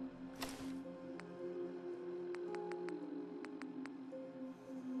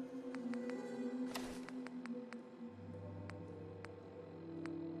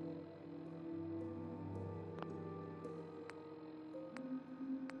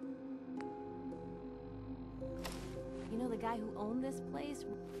 You know the guy who owned this place?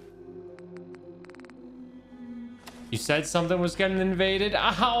 You said something was getting invaded?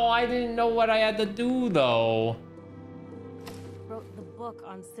 Oh, I didn't know what I had to do, though. Wrote the book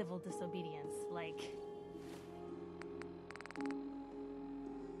on civil disobedience, like...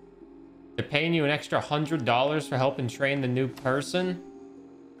 They're paying you an extra $100 for helping train the new person?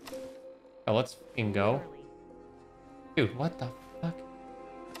 Oh, let's fucking go. Dude, what the fuck?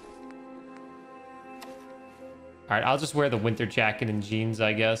 Alright, I'll just wear the winter jacket and jeans,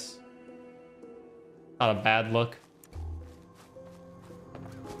 I guess. Not a bad look.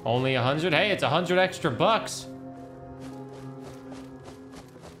 Only 100? Hey, it's 100 extra bucks.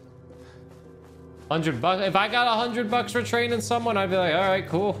 100 bucks. If I got 100 bucks for training someone, I'd be like, all right,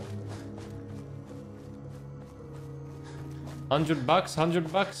 cool. 100 bucks,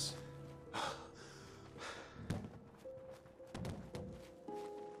 100 bucks.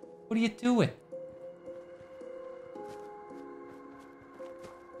 What are you doing?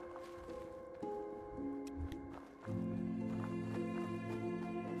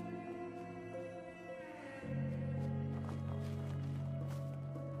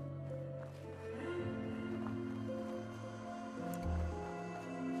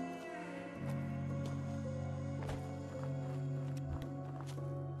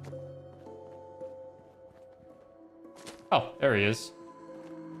 Oh, there he is.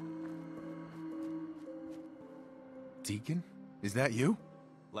 Deacon? Is that you?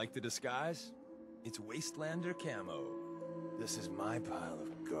 Like the disguise? It's Wastelander camo. This is my pile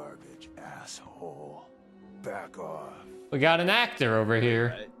of garbage, asshole. Back off. We got an actor over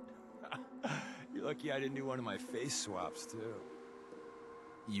here. Right? You're lucky I didn't do one of my face swaps, too.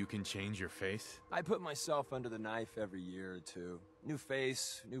 You can change your face? I put myself under the knife every year or two. New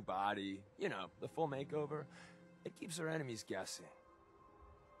face, new body, you know, the full makeover. It keeps our enemies guessing.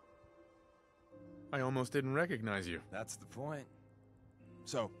 I almost didn't recognize you. That's the point.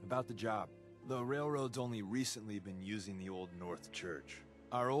 So, about the job. The railroad's only recently been using the old North Church.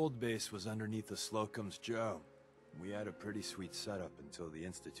 Our old base was underneath the Slocum's Joe. We had a pretty sweet setup until the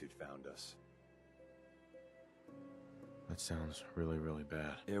Institute found us. That sounds really, really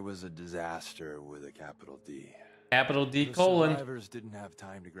bad. It was a disaster with a capital D. Capital D The colon. survivors didn't have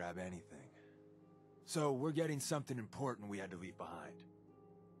time to grab anything. So we're getting something important we had to leave behind.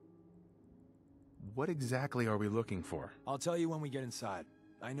 What exactly are we looking for? I'll tell you when we get inside.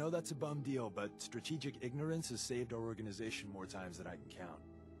 I know that's a bum deal, but strategic ignorance has saved our organization more times than I can count.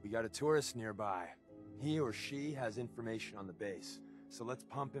 We got a tourist nearby. He or she has information on the base, so let's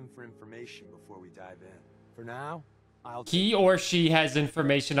pump him for information before we dive in. For now, he or she has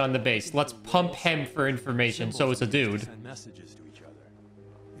information on the base. Let's pump him for information, so it's a dude. Send messages to each other.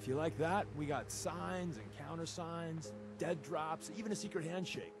 If you like that, we got signs and countersigns, dead drops, even a secret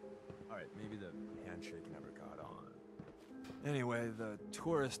handshake. All right, maybe the handshake never got on. Anyway, the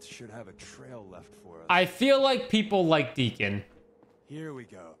tourist should have a trail left for us. I feel like people like Deacon. Here we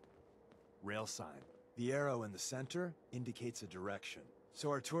go. Rail sign. The arrow in the center indicates a direction. So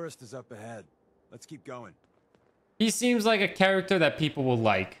our tourist is up ahead. Let's keep going. He seems like a character that people will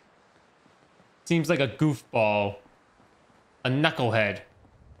like. Seems like a goofball. A knucklehead.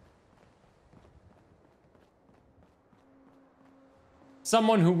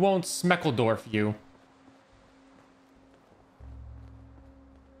 Someone who won't Smeckledorf you.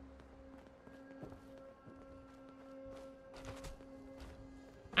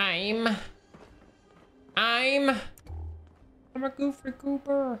 I'm a goofy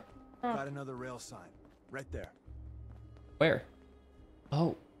goober. Got another rail sign. Right there. Where?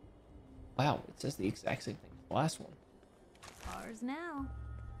 Oh. Wow, it says the exact same thing as the last one. Ours now.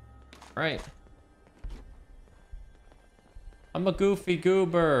 Right. I'm a goofy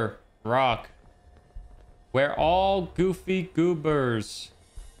goober. Rock. We're all goofy goobers.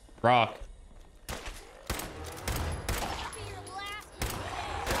 Rock.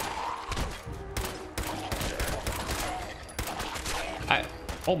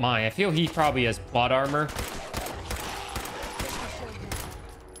 Oh my, I feel he probably has plot armor.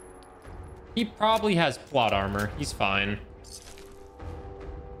 He probably has plot armor. He's fine.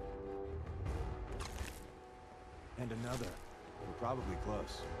 And another. We're probably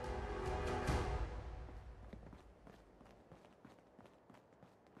close.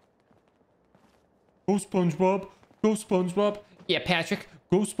 Go SpongeBob. Go SpongeBob. Yeah, Patrick.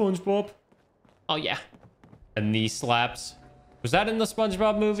 Go SpongeBob. Oh yeah. And knee slaps. Was that in the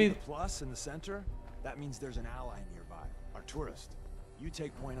SpongeBob movie? See the plus in the center? That means there's an ally nearby. Our tourist. You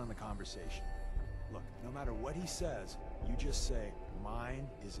take point on the conversation. Look, no matter what he says, you just say, mine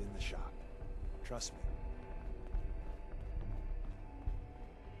is in the shop. Trust me.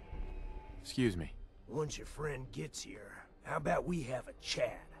 Excuse me. Once your friend gets here, how about we have a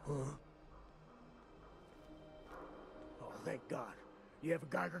chat, huh? Oh, thank God. You have a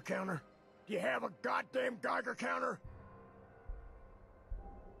Geiger counter? Do you have a goddamn Geiger counter?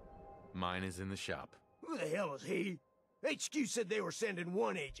 Mine is in the shop. Who the hell is he? HQ said they were sending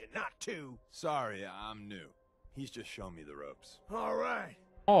one agent, not two. Sorry, I'm new. He's just showing me the ropes. All right.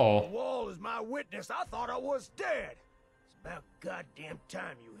 Oh. The wall is my witness. I thought I was dead. It's about goddamn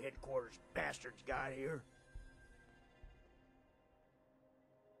time you headquarters bastards got here.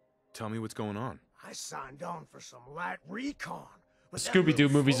 Tell me what's going on. I signed on for some light recon. The Scooby-Doo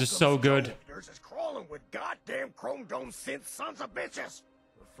movies are so good. Is crawling with goddamn chrome dome synth sons of bitches.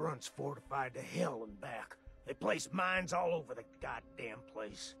 The front's fortified to hell and back. They place mines all over the goddamn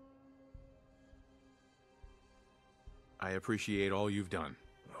place. I appreciate all you've done.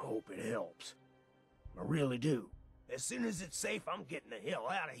 I hope it helps. I really do. As soon as it's safe, I'm getting the hell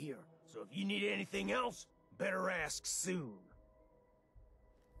out of here. So if you need anything else, better ask soon.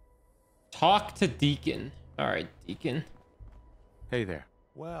 Talk to Deacon. All right, Deacon. Hey there.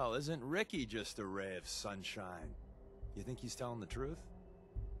 Well, isn't Ricky just a ray of sunshine? You think he's telling the truth?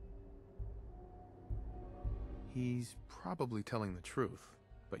 He's probably telling the truth,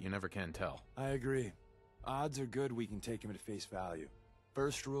 but you never can tell. I agree. Odds are good we can take him at face value.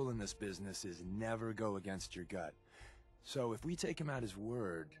 First rule in this business is never go against your gut. So if we take him at his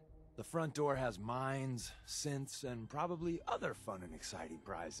word, the front door has mines, synths, and probably other fun and exciting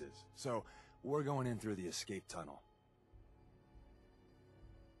prizes. So we're going in through the escape tunnel.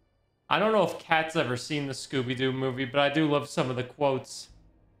 I don't know if Kat's ever seen the Scooby-Doo movie, but I do love some of the quotes.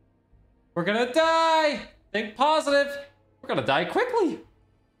 We're gonna die! Think positive! We're gonna die quickly!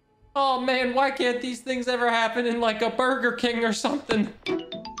 Oh man, why can't these things ever happen in like a Burger King or something?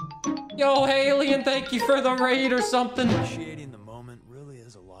 Yo, Alien, thank you for the raid or something. Appreciating the moment really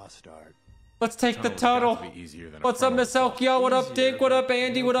is a lost art. Let's take the tunnel. What's up, Miss Elkyo? What up, Dick? What up,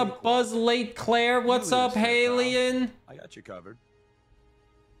 Andy? What up, Buzz Late Claire? What's up, Alien? I got you covered.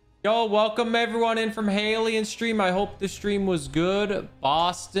 Yo, welcome everyone in from Alien stream. I hope the stream was good.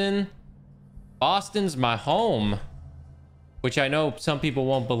 Boston. Boston's my home. Which I know some people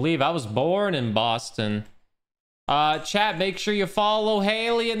won't believe. I was born in Boston. Chat, make sure you follow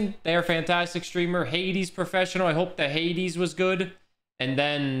Alien. They're a fantastic streamer. Hades Professional. I hope the Hades was good. And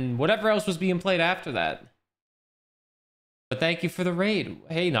then whatever else was being played after that. But thank you for the raid.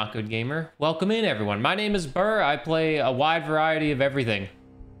 Hey, Not Good Gamer. Welcome in, everyone. My name is Burr. I play a wide variety of everything.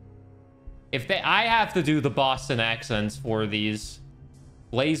 If they, I have to do the Boston accents for these.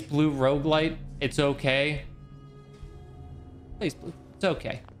 Blaze Blue roguelite, it's okay. Blaze Blue, it's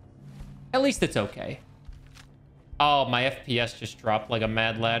okay. At least it's okay. Oh, my FPS just dropped like a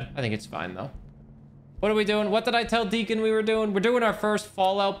mad lad. I think it's fine though. What are we doing? What did I tell Deacon we were doing? We're doing our first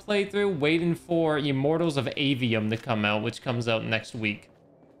Fallout playthrough, waiting for Immortals of Avium to come out, which comes out next week.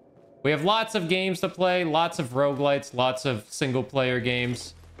 We have lots of games to play, lots of roguelites, lots of single player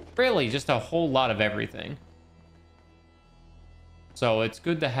games. Really, just a whole lot of everything. So it's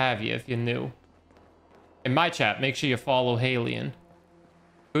good to have you if you're new. In my chat, make sure you follow Halion.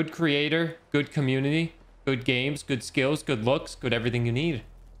 Good creator, good community, good games, good skills, good looks, good everything you need.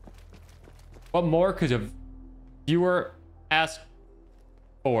 What more could a viewer ask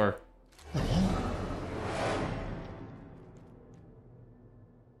for?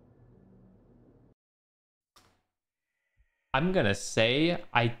 I'm gonna say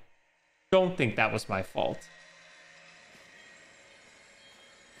I don't think that was my fault.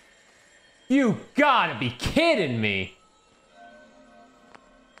 You gotta be kidding me.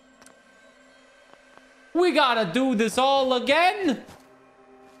 We gotta do this all again?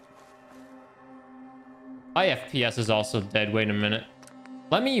 My FPS is also dead. Wait a minute.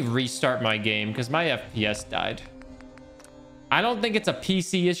 Let me restart my game because my FPS died. I don't think it's a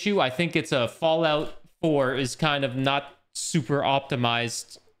PC issue. I think it's a Fallout 4 is kind of not super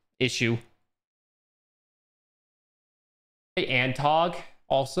optimized issue. Hey, Antog.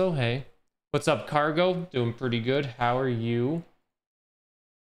 Also, hey. What's up, Cargo? Doing pretty good. How are you?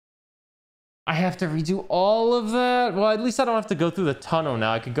 I have to redo all of that? Well, at least I don't have to go through the tunnel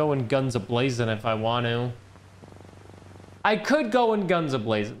now. I could go in guns a-blazing if I want to. I could go in guns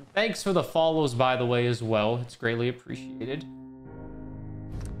a-blazing. Thanks for the follows, by the way, as well. It's greatly appreciated.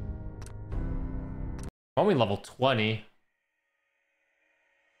 Only level 20.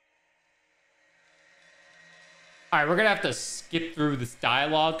 All right, we're going to have to skip through this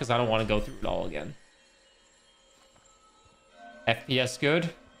dialogue because I don't want to go through it all again. FPS good.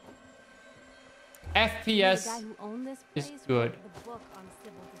 FPS is good.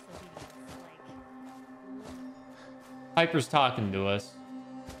 Piper's talking to us.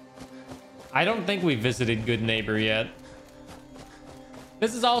 I don't think we visited Good Neighbor yet.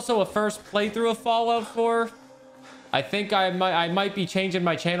 This is also a first playthrough of Fallout 4. I think I might be changing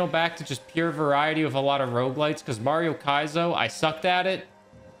my channel back to just pure variety with a lot of roguelites because Mario Kaizo, I sucked at it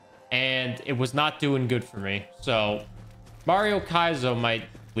and it was not doing good for me. So Mario Kaizo might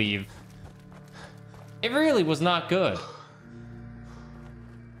leave. It really was not good,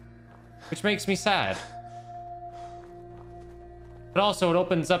 which makes me sad. But also it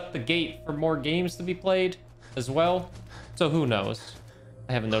opens up the gate for more games to be played as well. So who knows?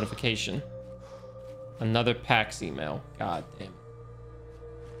 I have a notification. Another PAX email. God damn it.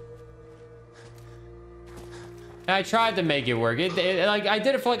 And I tried to make it work. Like I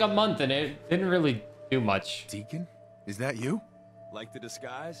did it for like a month and it didn't really do much. Deacon? Is that you? Like the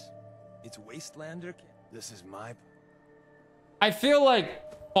disguise? It's Wastelander. This is my... I feel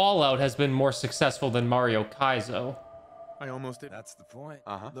like Fallout has been more successful than Mario Kaizo. I almost did. That's the point.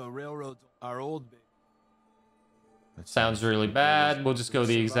 The railroads are old. That sounds really bad. We'll just go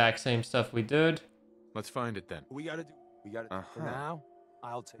the exact same stuff we did. Let's find it then. We gotta do. For now,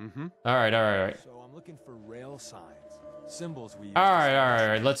 I'll take. All right. So I'm looking for rail signs, symbols we use. All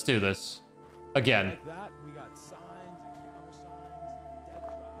right. Let's do this again. Like that, we got signs and counter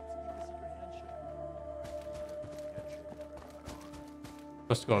signs, dead drops, even a secret handshake.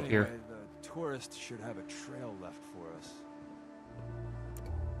 Let's go up here. The tourists should have a trail left for us.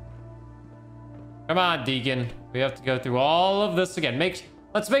 Come on, Deacon. We have to go through all of this again.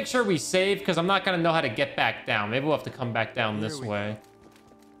 Let's make sure we save because I'm not gonna know how to get back down. Maybe we'll have to come back down this way.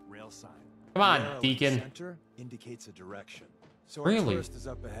 Rail sign. Come on, Deacon. Center indicates a direction. So really? Our tourist is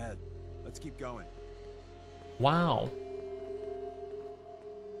up ahead. Let's keep going. Wow.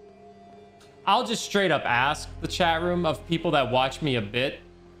 I'll just straight up ask the chat room of people that watch me a bit.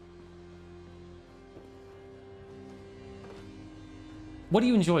 What do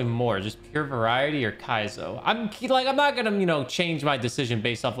you enjoy more, just pure variety or Kaizo? I'm not gonna, change my decision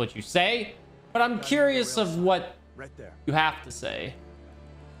based off what you say, but I'm curious of what you have to say.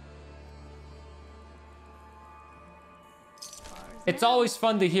 It's always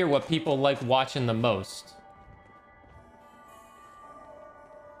fun to hear what people like watching the most.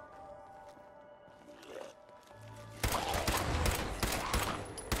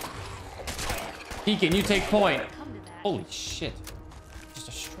 Deacon, you take point. Holy shit.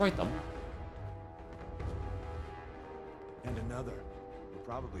 Destroyed them. And another. We're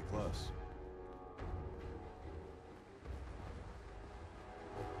probably close.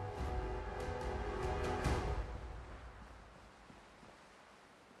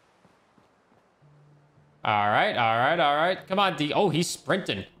 All right, all right, all right. Come on, D. Oh, he's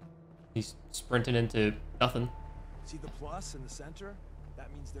sprinting. He's sprinting into nothing. See the plus in the center?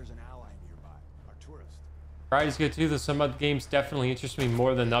 That means there's an ally nearby. Our tourist. Variety's good too. There's some other games definitely interest me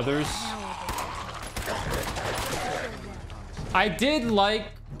more than others. I did like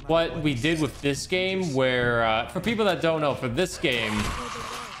what we did with this game where, for people that don't know, for this game,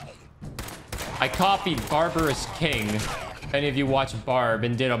 I copied Barbarous King. If any of you watch Barb,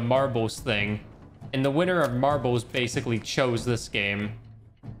 and did a marbles thing. And the winner of marbles basically chose this game.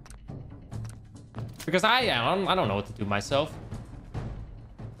 Because I don't know what to do myself.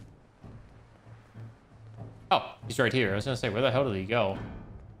 Oh, he's right here. I was gonna say, where the hell did he go?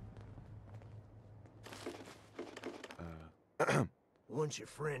 Once your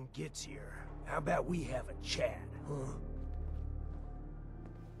friend gets here, how about we have a chat, huh?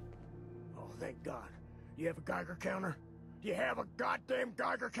 Oh, thank God. You have a Geiger counter? Do you have a goddamn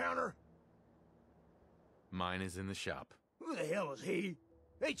Geiger counter? Mine is in the shop. Who the hell is he?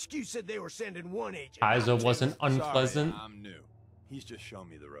 HQ said they were sending one agent. Aizo wasn't unpleasant. Sorry, I'm new. He's just showing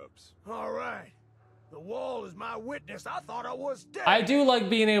me the ropes. All right. The wall is my witness. I thought I was dead. I do like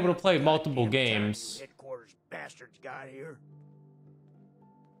being able to play multiple games. Headquarters bastards got here.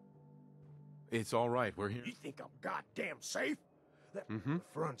 It's all right. We're here. You think I'm goddamn safe? The Mm-hmm.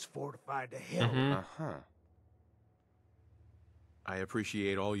 front's fortified to hell. Mm-hmm. Uh-huh. I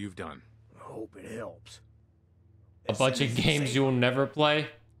appreciate all you've done. I hope it helps. A bunch of games you will never play?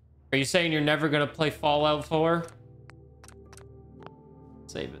 Are you saying you're never gonna play Fallout 4?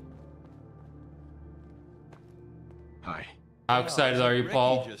 Save it. Hi. How excited are you,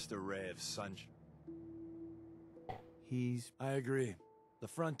 Paul? Just a ray of sunshine. He's... I agree. The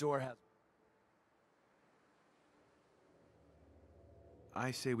front door has...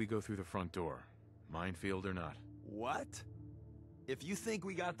 I say we go through the front door. Minefield or not. What? If you think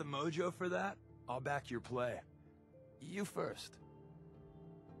we got the mojo for that, I'll back your play. You first.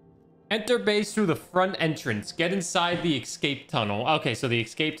 Enter base through the front entrance. Get inside the escape tunnel. Okay, so the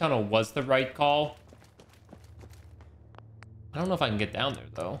escape tunnel was the right call. I don't know if I can get down there,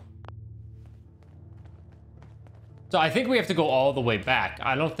 though. So I think we have to go all the way back.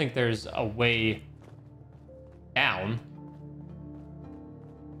 I don't think there's a way down.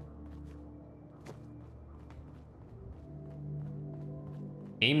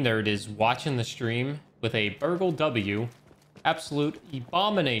 Game Nerd is watching the stream with a Burgle W. Absolute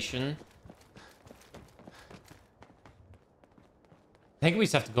abomination. I think we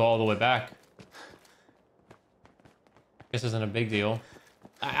just have to go all the way back. This isn't a big deal.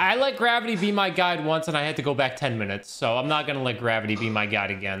 I let gravity be my guide once and I had to go back 10 minutes, so I'm not gonna let gravity be my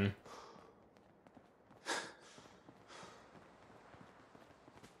guide again.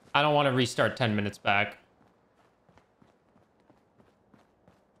 I don't want to restart 10 minutes back.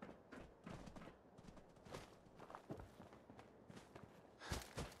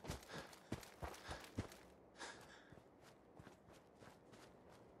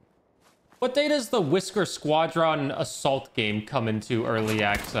 What day does the Whisker Squadron Assault game come into early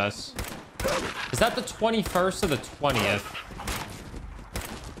access? Is that the 21st or the 20th?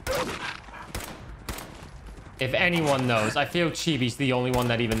 If anyone knows. I feel Chibi's the only one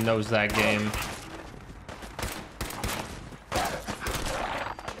that even knows that game.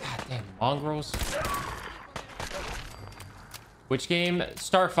 God damn mongrels. Which game?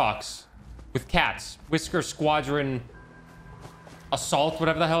 Star Fox. With cats. Whisker Squadron Assault,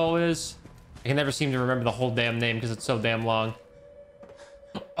 whatever the hell it is. I can never seem to remember the whole damn name because it's so damn long.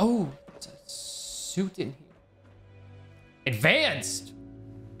 Oh, it's a suit in here. Advanced!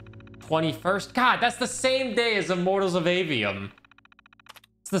 21st? God, that's the same day as Immortals of Avium.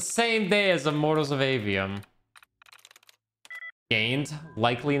 It's the same day as Immortals of Avium. Gained.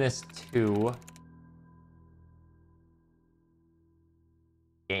 Likeliness 2.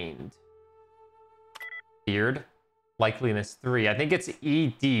 Gained. Beard. Likeliness 3. I think it's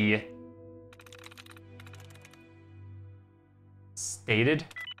ED. Stated.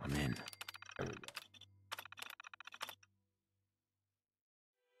 I'm in. There we go.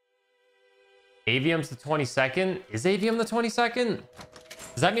 Avium's the 22nd? Is Avium the 22nd?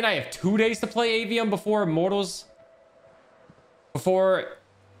 Does that mean I have 2 days to play Avium before Immortals? I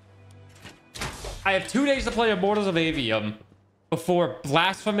have 2 days to play Immortals of Avium before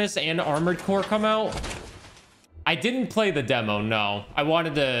Blasphemous and Armored Core come out? I didn't play the demo, no. I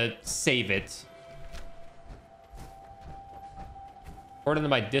wanted to save it. According to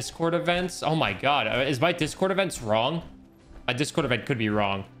my Discord events. Oh my god. Is my Discord events wrong? My Discord event could be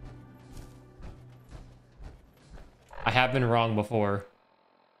wrong. I have been wrong before.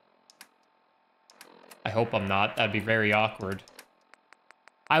 I hope I'm not. That'd be very awkward.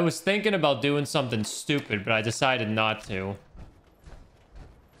 I was thinking about doing something stupid, but I decided not to.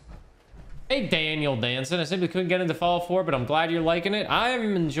 Hey, Daniel Danson. I simply couldn't get into Fallout 4, but I'm glad you're liking it.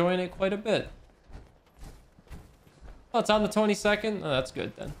 I'm enjoying it quite a bit. Oh, it's on the 22nd? Oh, that's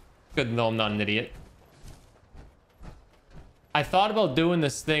good then. Good to know I'm not an idiot. I thought about doing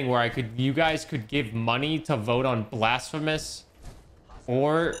this thing where you guys could give money to vote on Blasphemous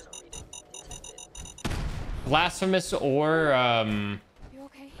or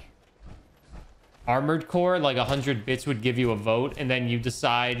Armored Core. Like 100 bits would give you a vote, and then you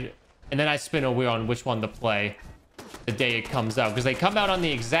decide, and then I spin a wheel on which one to play the day it comes out, because they come out on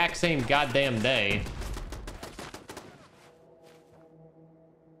the exact same goddamn day.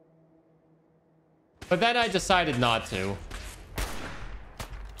 But then I decided not to.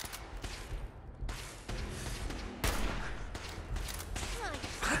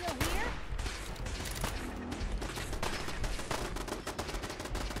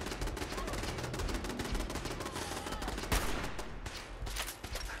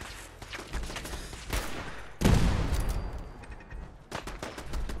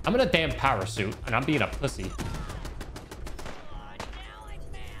 I'm in a damn power suit, and I'm being a pussy.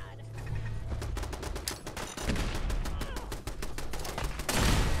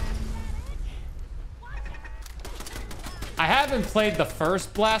 I haven't played the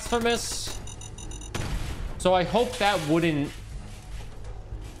first Blasphemous, so I hope that wouldn't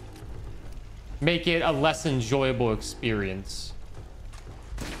make it a less enjoyable experience.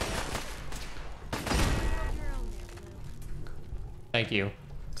 Thank you.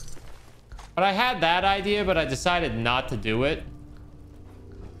 But I had that idea, but I decided not to do it.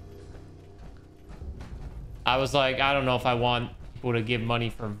 I was like, I don't know if I want people to give money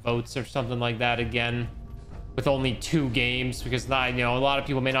for votes or something like that again with only 2 games, because not, you know, a lot of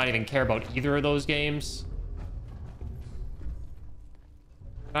people may not even care about either of those games.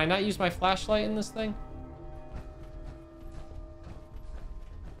 Can I not use my flashlight in this thing?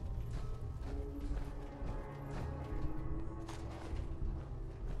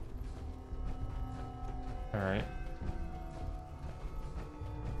 All right.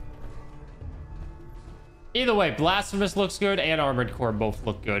 Either way, Blasphemous looks good and Armored Core both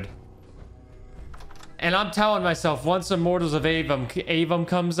look good. And I'm telling myself, once Immortals of Avum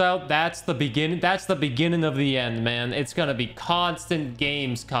comes out, that's the beginning. That's the beginning of the end, man. It's gonna be constant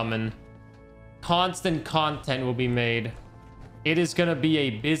games coming. Constant content will be made. It is gonna be a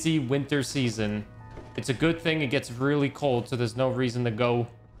busy winter season. It's a good thing it gets really cold, so there's no reason to go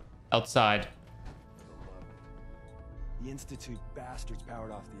outside. The Institute bastards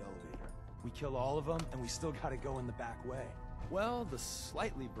powered off the elevator. We kill all of them, and we still gotta go in the back way. Well, the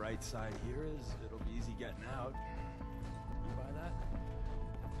slightly bright side here is it'll be easy getting out. You buy that?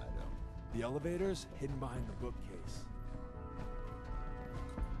 I don't. The elevator's hidden behind the bookcase.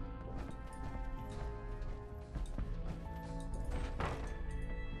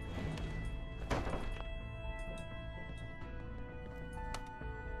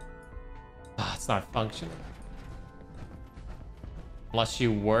 Ah, it's not functioning. Unless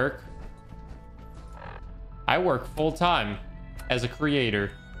you work. I work full-time as a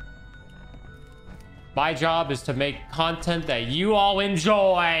creator. My job is to make content that you all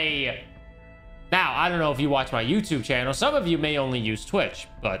enjoy. Now, I don't know if you watch my YouTube channel. Some of you may only use Twitch,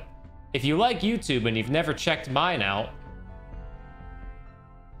 but if you like YouTube and you've never checked mine out,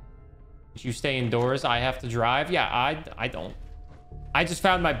 you stay indoors, I have to drive. Yeah, I don't. I just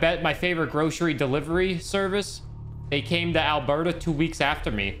found my favorite grocery delivery service. They came to Alberta 2 weeks after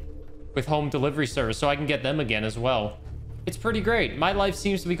me with home delivery service, so I can get them again as well. It's pretty great. My life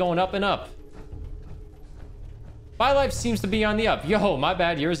seems to be going up and up. My life seems to be on the up. Yo, my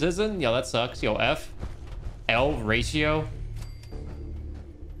bad. Yours isn't? Yo, that sucks. Yo, F. L ratio.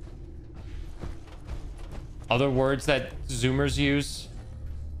 Other words that Zoomers use.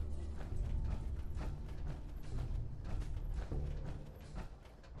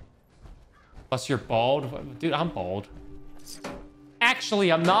 Plus you're bald. Dude, I'm bald.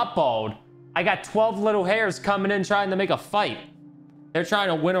 Actually, I'm not bald. I got 12 little hairs coming in trying to make a fight. They're trying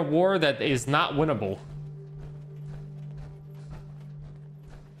to win a war that is not winnable.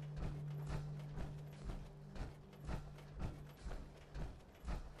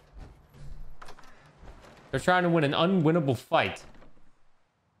 They're trying to win an unwinnable fight.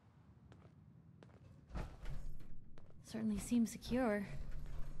 Certainly seems secure.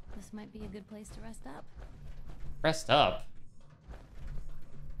 This might be a good place to rest up. Rest up?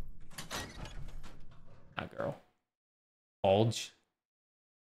 Ah, girl. Bulge.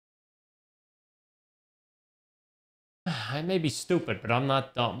 I may be stupid, but I'm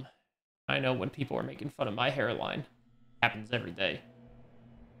not dumb. I know when people are making fun of my hairline. Happens every day.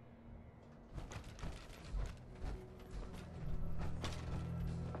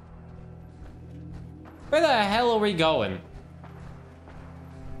 Where the hell are we going?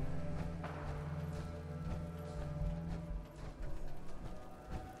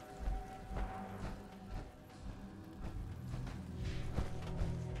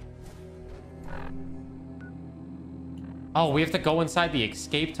 Oh, we have to go inside the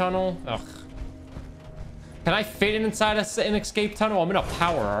escape tunnel? Ugh. Can I fit in inside an escape tunnel? I'm in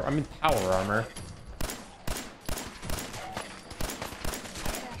power armor.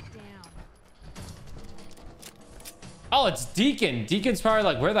 Oh, it's Deacon. Deacon's probably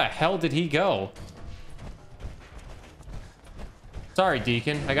like, where the hell did he go? Sorry,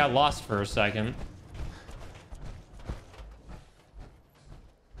 Deacon. I got lost for a second.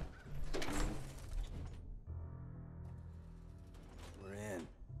 We're in.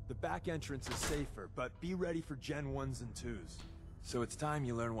 The back entrance is safer, but be ready for Gen 1s and 2s. So it's time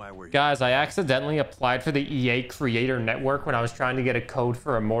you learn why we're here. Guys, I accidentally applied for the EA Creator Network when I was trying to get a code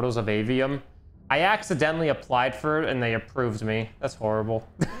for Immortals of Avium. I accidentally applied for it and they approved me. That's horrible.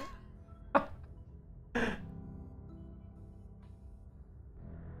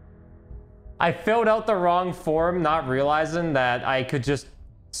 I filled out the wrong form, not realizing that I could just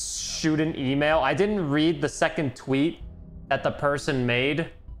shoot an email. I didn't read the second tweet that the person made.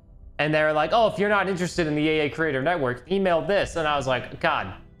 And they were like, oh, if you're not interested in the EA Creator Network, email this. And I was like,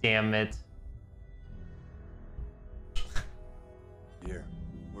 God damn it. Here.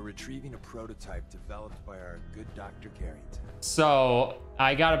 We're retrieving a prototype developed by our good Dr. Carrington. So,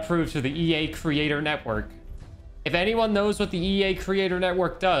 I got approved to the EA Creator Network. If anyone knows what the EA Creator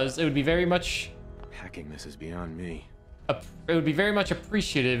Network does, it would be very much... Hacking this is beyond me. It would be very much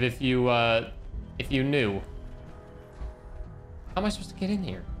appreciative if you knew. How am I supposed to get in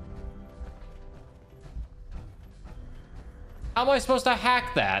here? How am I supposed to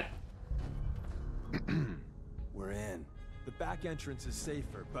hack that? We're in. The back entrance is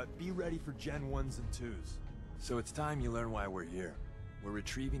safer, but be ready for Gen 1s and 2s. So it's time you learn why we're here. We're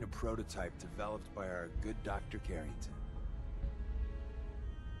retrieving a prototype developed by our good Dr. Carrington.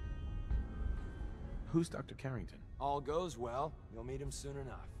 Who's Dr. Carrington? All goes well, you'll meet him soon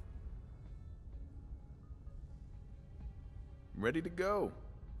enough. Ready to go.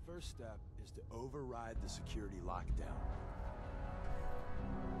 First step is to override the security lockdown.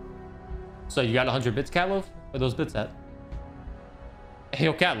 So you got 100 bits, Catloaf? Where those bits at? Hey,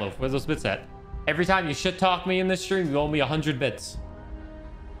 yo, Catloaf, where's those bits at? Every time you shit talk me in this stream, you owe me 100 bits.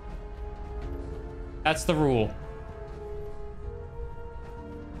 That's the rule.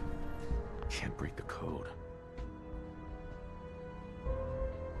 Can't break the code.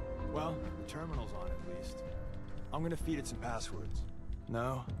 Well, the terminal's on at least. I'm gonna feed it some passwords.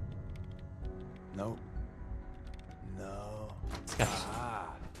 No. Nope. No.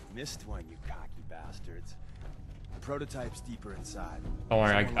 Ah, missed one, you cocky bastards. The prototype's deeper inside. Don't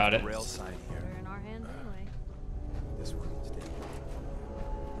worry, I Someone got left it. a rail sign here. They're in our hands anyway. This one needs taken.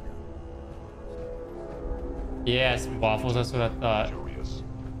 Yes, waffles, that's what I thought. Curious.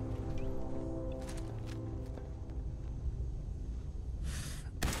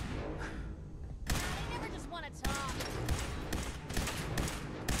 Never just want to talk.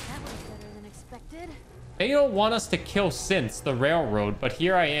 That was better than expected. They don't want us to kill Synths, the railroad, but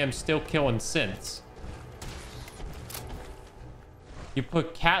here I am still killing Synths. You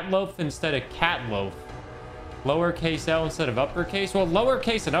put Catloaf instead of Catloaf. Lowercase L instead of uppercase. Well,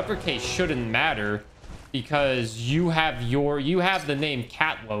 lowercase and uppercase shouldn't matter because you have the name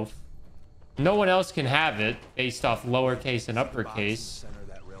Catloaf. No one else can have it based off lowercase and uppercase. Center of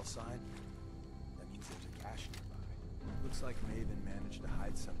that rail sign. That means there's a cache nearby. Looks like Maven managed to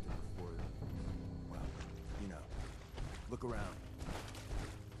hide something before. Well, you know. Look around.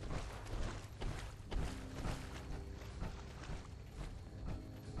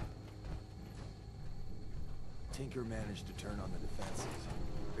 Tinker managed to turn on the defenses.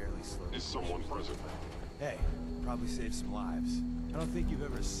 Barely slowed. Is someone present? Hey, probably saved some lives. I don't think you've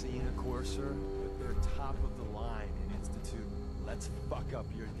ever seen a Courser, but they're top of the line in Institute. Let's fuck up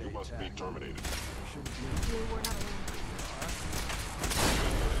your day. You must be terminated. Shouldn't be. We're not alone.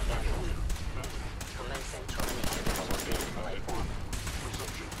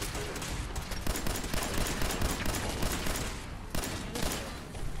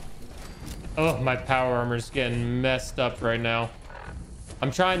 Oh, my power armor's getting messed up right now.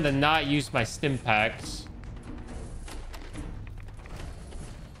 I'm trying to not use my stim packs.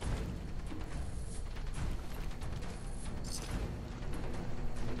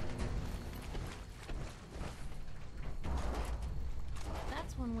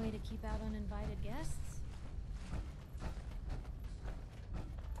 That's one way to keep out uninvited guests.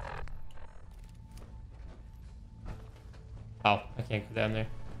 Oh, I can't go down there.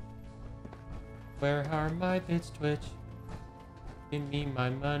 Where are my bits, Twitch? Give me my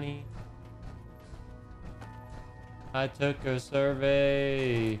money. I took a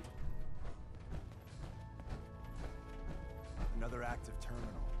survey. Another active terminal.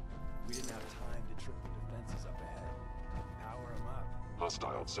 We didn't have time to trip the defenses up ahead. Power them up.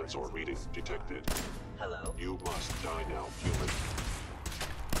 Hostile sensor reading detected. Hello? You must die now, human.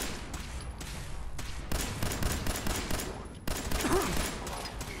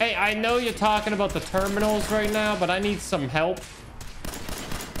 Hey, I know you're talking about the terminals right now, but I need some help.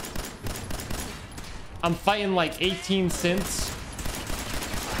 I'm fighting like 18 synths.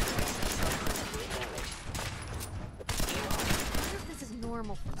 This is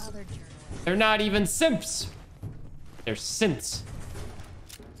normal for other journalists. They're not even simps. They're synths.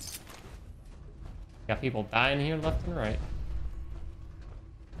 Got people dying here left and right.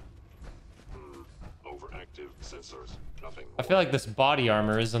 Overactive sensors. Nothing. I feel like this body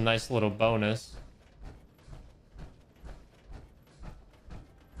armor is a nice little bonus.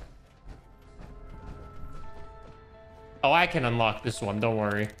 Oh, I can unlock this one. Don't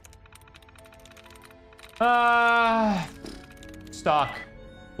worry. Stock.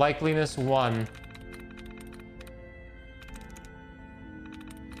 Likeliness 1.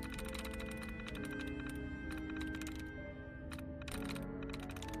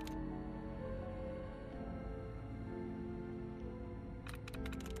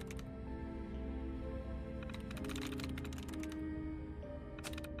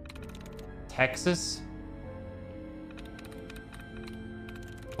 Texas.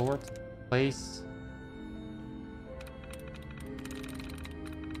 Sort. Place.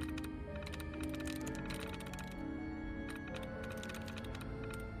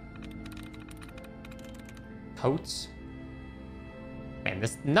 Coats. Man,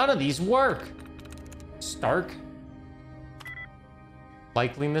 none of these work. Stark.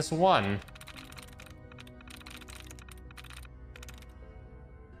 Likeliness 1.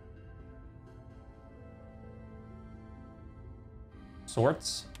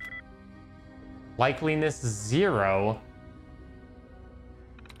 Sorts. Likeliness 0.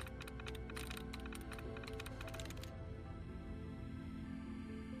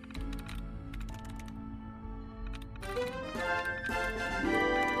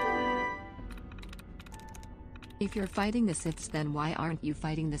 If you're fighting the Siths, then why aren't you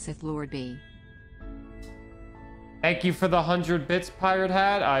fighting the Sith Lord B? Thank you for the 100 bits, Pirate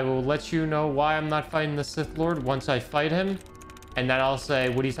Hat. I will let you know why I'm not fighting the Sith Lord once I fight him. And then I'll say,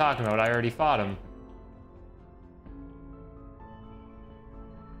 what are you talking about? I already fought him.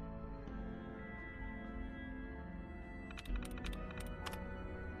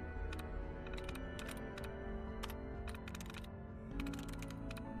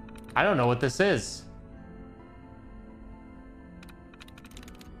 I don't know what this is.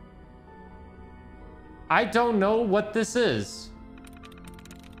 I don't know what this is.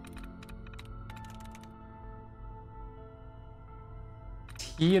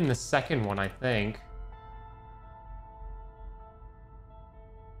 T in the second one, I think.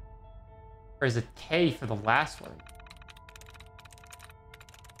 Or is it K for the last one?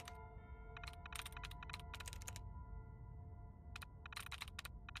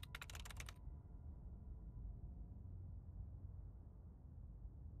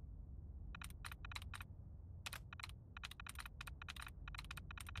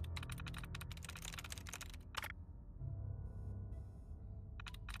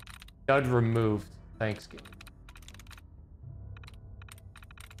 Dud removed. Thanks, game.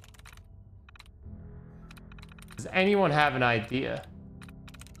 Does anyone have an idea?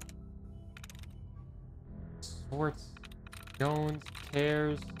 Sorts, Jones,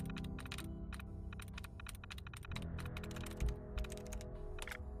 cares.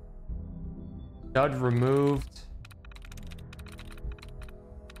 Dud removed.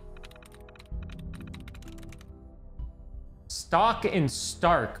 Stock and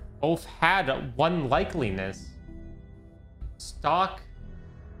Stark both had 1 likeliness. Stock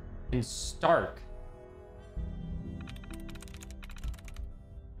and Stark.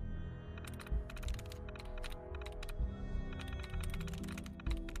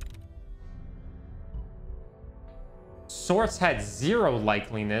 Sorts had 0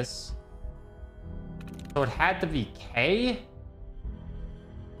 likeliness. So it had to be K?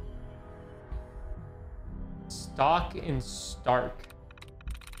 Stock and Stark.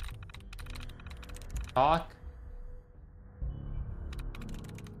 Stock.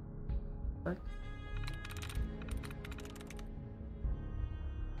 Stark.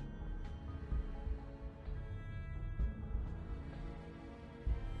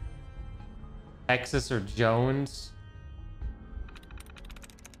 Texas or Jones.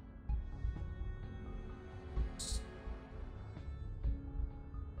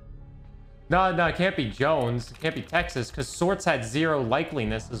 No, no, it can't be Jones. It can't be Texas, because Sorts had 0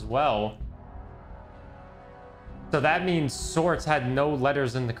 likeliness as well. So that means Sorts had no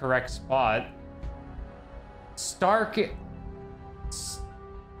letters in the correct spot. Stark...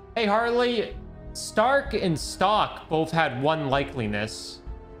 Hey, Harley. Stark and Stock both had 1 likeliness.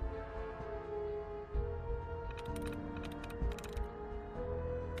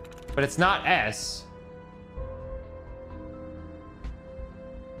 But it's not S.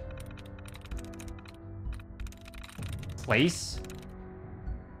 Place?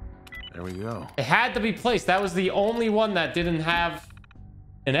 There we go. It had to be Place. That was the only one that didn't have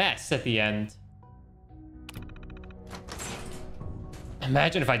an S at the end.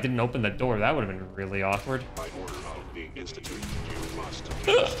 Imagine if I didn't open the door. That would have been really awkward. By order of the Institute, you must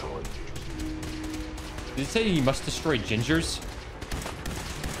destroy. Did it say you must destroy gingers?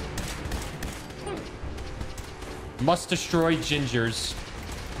 Must destroy gingers.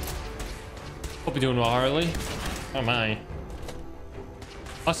 Hope you're doing well, Harley. Oh my.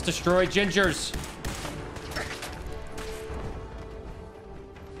 Must destroy gingers.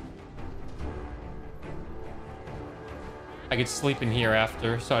 I could sleep in here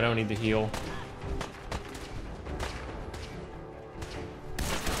after, so I don't need to heal.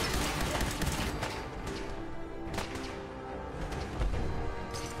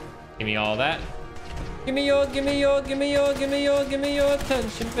 Give me all that. Give me your, give me your, give me your, give me your, give me your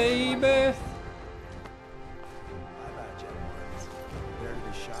attention, baby. There to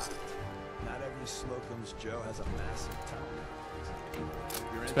be shocked. Not every Slocum's Joe has a massive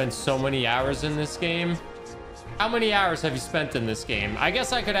town. Spent so many hours in this game. How many hours have you spent in this game? I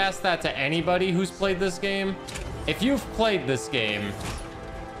guess I could ask that to anybody who's played this game. If you've played this game,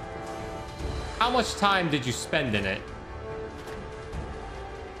 how much time did you spend in it?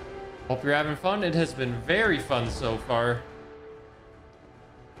 Hope you're having fun. It has been very fun so far.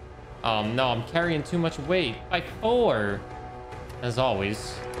 No, I'm carrying too much weight. By 4. As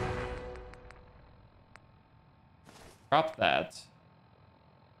always. Drop that.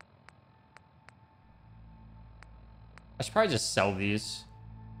 I should probably just sell these.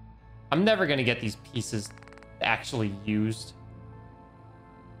 I'm never going to get these pieces actually used.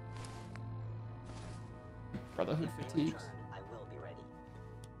 Brotherhood fatigues.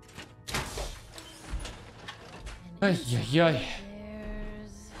 Ay, ay, ay.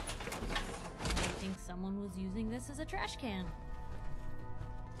 I think someone was using this as a trash can.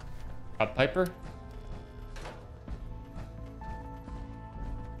 Piper?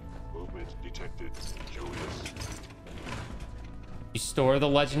 Movement detected. Julius. You store the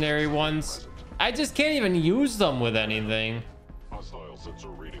legendary ones? I just can't even use them with anything. Hostile sensor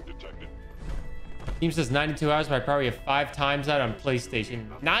reading detected. Team says 92 hours, but I probably have 5 times that on PlayStation.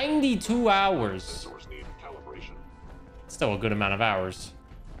 92 hours. Sensors need calibration. Still a good amount of hours.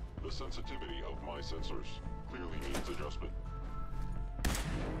 The sensitivity of my sensors clearly needs adjustment.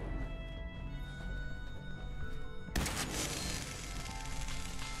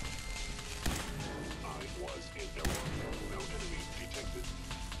 I was in error. No enemies detected.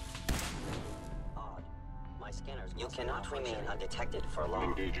 Odd. My scanners. You cannot remain undetected for long.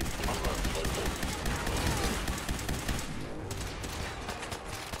 Engaging.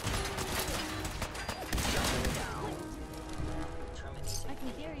 I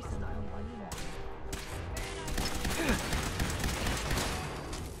can carry some.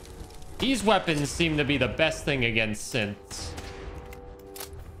 These weapons seem to be the best thing against synths.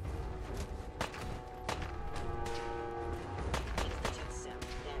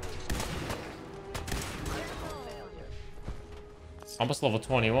 Almost level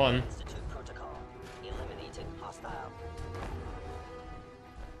 21.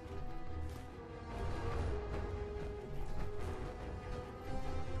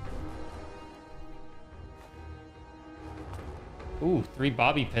 Ooh, 3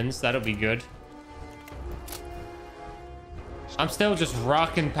 bobby pins. That'll be good. I'm still just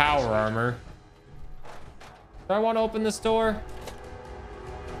rocking power armor. Do I want to open this door?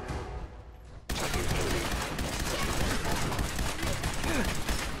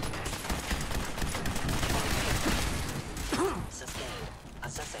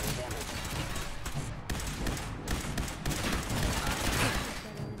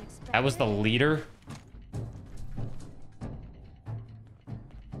 That was the leader.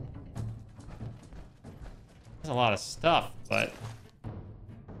 That's a lot of stuff, but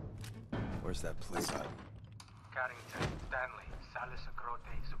Where's that play button? Carrington, Stanley, Salis Grote,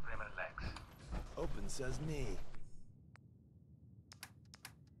 Suprema Lex. Open says me.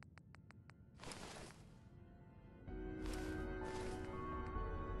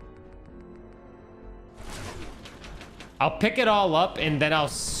 I'll pick it all up and then I'll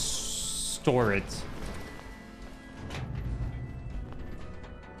store it.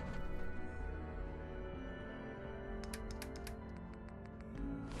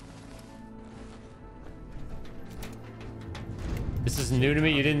 This is new to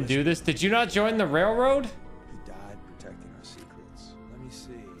me. You didn't do this. Did you not join the railroad? He died protecting our secrets. Let me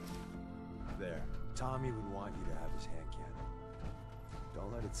see. There. Tommy would want you to have his hand cannon.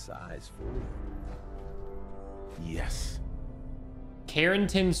 Don't let its size fool you. Yes.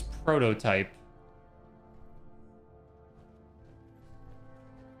 Carrington's prototype.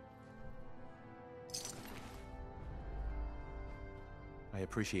 I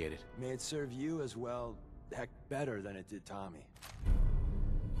appreciate it. May it serve you as well, heck, better than it did Tommy.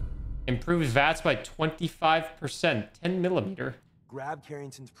 Improves VATS by 25%. 10 millimeter. Grab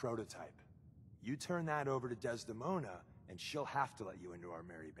Carrington's prototype. You turn that over to Desdemona, and she'll have to let you into our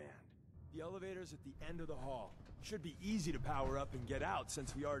merry band. The elevator's at the end of the hall. Should be easy to power up and get out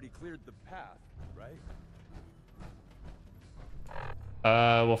since we already cleared the path, right?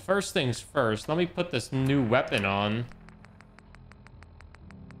 Well, first things first. Let me put this new weapon on.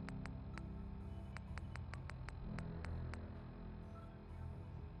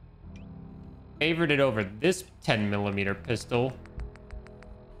 Favored it over this 10 millimeter pistol.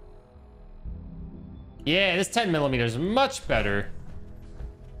 Yeah, this 10 millimeter is much better.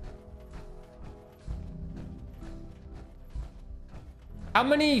 How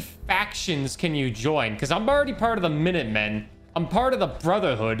many factions can you join? Because I'm already part of the Minutemen. I'm part of the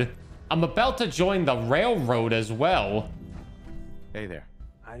Brotherhood. I'm about to join the Railroad as well. Hey there.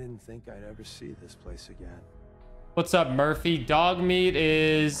 I didn't think I'd ever see this place again. What's up, Murphy? Dog meat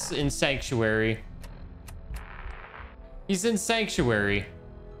is in Sanctuary. He's in Sanctuary.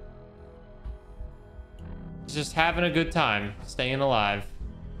 He's just having a good time, staying alive.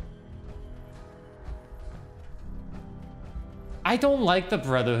 I don't like the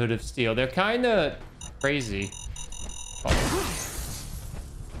Brotherhood of Steel. They're kind of crazy. Oh.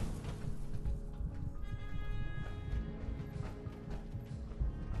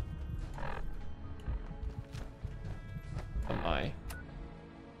 Am I?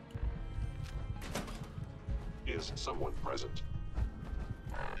 Is someone present?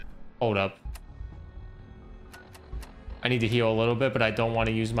 Hold up. I need to heal a little bit, but I don't want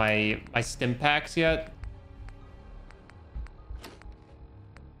to use my stim packs yet.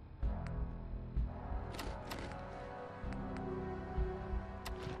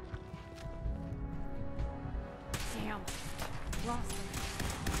 Damn. Lost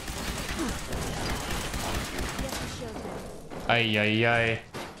Ay, ay, ay.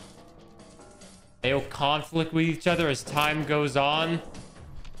 They'll conflict with each other as time goes on.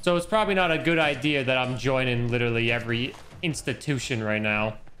 So it's probably not a good idea that I'm joining literally every institution right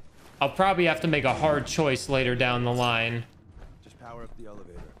now. I'll probably have to make a hard choice later down the line. Just power up the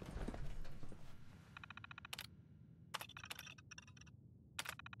elevator.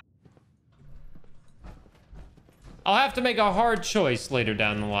 I'll have to make a hard choice later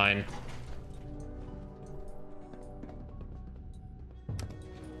down the line.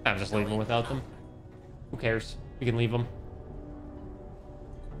 I'm just leaving without them. Who cares? We can leave them.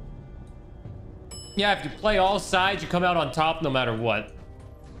 Yeah, if you play all sides, you come out on top no matter what.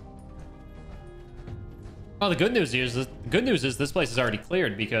 Well, the good news is this place is already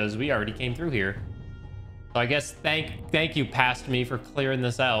cleared because we already came through here. So I guess thank you, past me, for clearing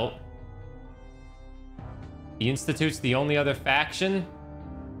this out. The Institute's the only other faction.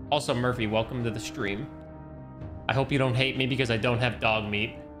 Also, Murphy, welcome to the stream. I hope you don't hate me because I don't have dog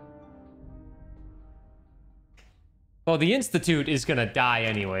meat. Well, the Institute is gonna die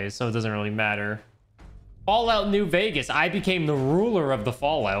anyway, so it doesn't really matter. Fallout New Vegas. I became the ruler of the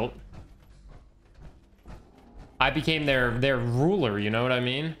Fallout. I became their ruler, you know what I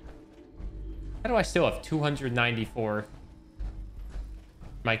mean? How do I still have 294?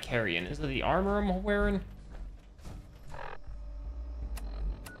 My carrying. Is it the armor I'm wearing?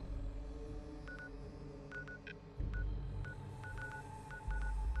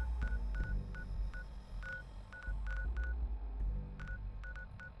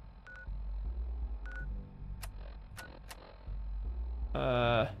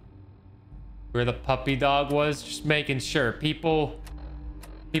 Where the puppy dog was, just making sure. People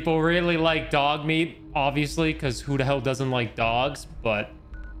really like dog meat, obviously, because who the hell doesn't like dogs? But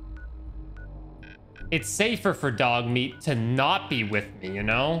it's safer for dog meat to not be with me, you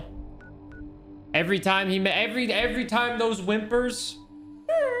know? Every time those whimpers.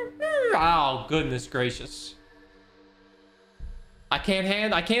 Oh, goodness gracious. I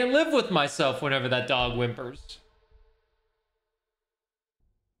can't live with myself whenever that dog whimpers.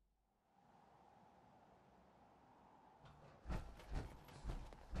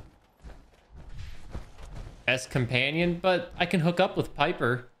 best companion, but I can hook up with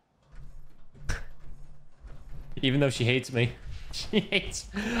Piper. Even though she hates me.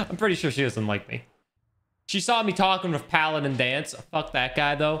 I'm pretty sure she doesn't like me. She saw me talking with Paladin Dance. Fuck that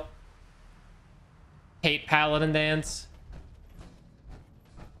guy, though. Hate Paladin Dance.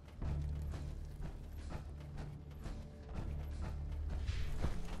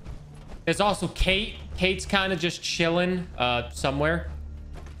 There's also Kate. Kate's kind of just chilling somewhere.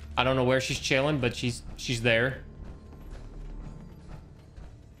 I don't know where she's chilling, but she's there.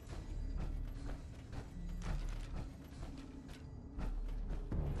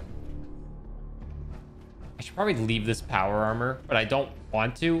 I should probably leave this power armor, but I don't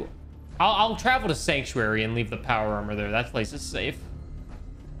want to. I'll travel to Sanctuary and leave the power armor there. That place is safe.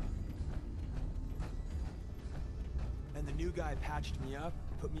 And the new guy patched me up,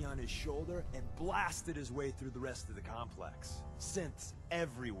 put me on his shoulder, and blasted his way through the rest of the complex. Synths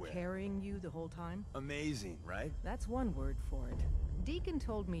everywhere. Carrying you the whole time? Amazing, right? That's one word for it. Deacon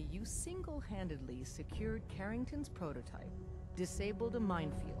told me you single-handedly secured Carrington's prototype, disabled a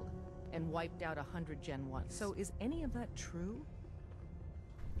minefield, and wiped out 100 Gen 1. So is any of that true?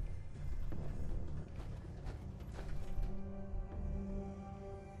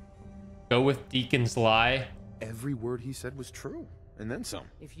 Go with Deacon's lie. Every word he said was true, and then some.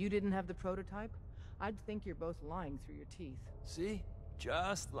 If you didn't have the prototype, I'd think you're both lying through your teeth. See?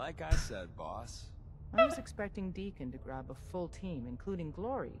 Just like I said, boss. I was expecting Deacon to grab a full team, including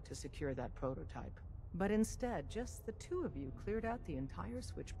Glory, to secure that prototype. But instead, just the two of you cleared out the entire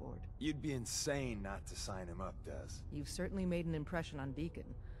switchboard. You'd be insane not to sign him up, Des. You've certainly made an impression on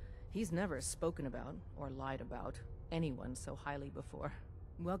Deacon. He's never spoken about, or lied about, anyone so highly before.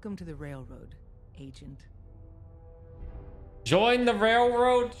 Welcome to the Railroad, Agent. Join the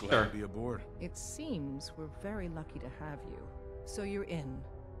Railroad? Glad to be aboard. It seems we're very lucky to have you. So you're in.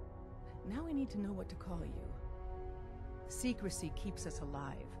 Now we need to know what to call you. Secrecy keeps us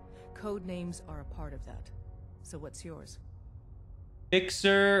alive. Code names are a part of that. So what's yours?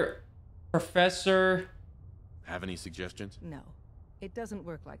 Fixer, Professor. Have any suggestions? No. It doesn't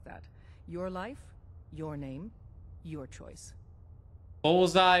work like that. Your life, your name, your choice.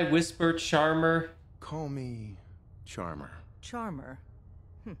 Bullseye, Whisper, Charmer. Call me Charmer. Charmer.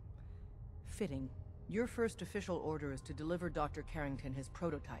 Fitting. Your first official order is to deliver Dr. Carrington his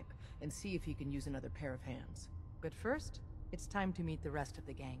prototype and see if he can use another pair of hands. But first, it's time to meet the rest of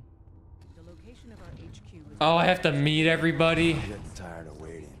the gang. The location of our HQ is... Oh, I have to meet everybody. I'm getting tired of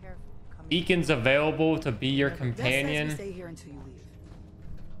waiting. Deacon's available to be your companion. Stay here until you leave.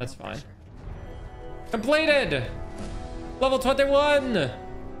 That's fine. Completed! Level 21!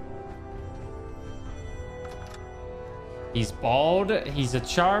 He's bald, he's a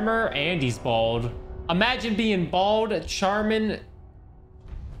charmer, and he's bald. Imagine being bald, charming,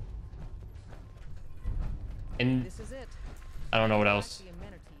 and This is it. I don't know what else.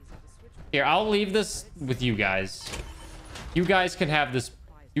 Here, I'll leave this with you guys. You guys can have this.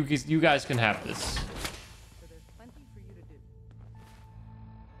 You guys can have this.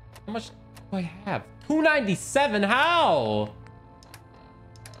 How much do I have? 297. How?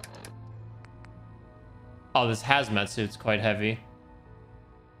 Oh, this hazmat suit's quite heavy.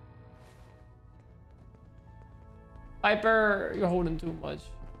 Piper, you're holding too much.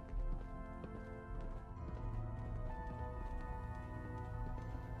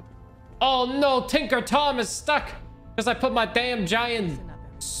 Oh no, Tinker Tom is stuck because I put my damn giant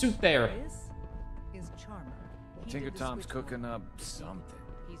suit there. Is Charmer. Tinker Tom's cooking up something.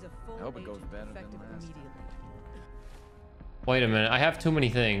 He's a I hope it goes better than last. Wait a minute, I have too many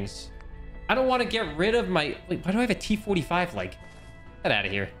things. I don't want to get rid of my... Wait, why do I have a T-45 like? Get out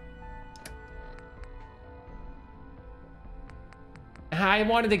of here. I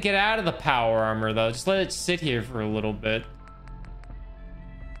wanted to get out of the power armor though. Just let it sit here for a little bit.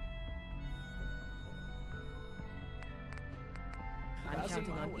 I'm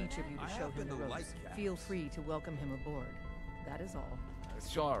counting on each of you to show him the ropes. Feel free to welcome him aboard. That is all.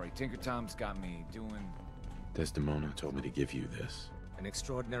 Sorry, Tinker Tom's got me doing... Desdemona told me to give you this. An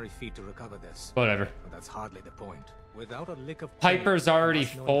extraordinary feat to recover this. Whatever. But that's hardly the point. Without a lick of Piper's already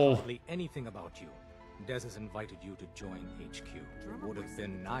full. Hardly anything about you. Des has invited you to join HQ. It would have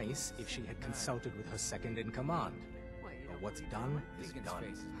been nice if she had consulted with her second in command. But what's done is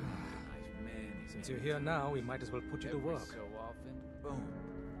done. Since you're here now, we might as well put you to work. So often, boom,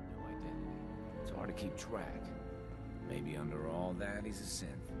 no identity. It's hard to keep track. Maybe under all that, he's a synth.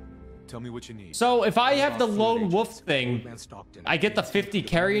 Tell me what you need. So if I have the lone wolf thing, I get the 50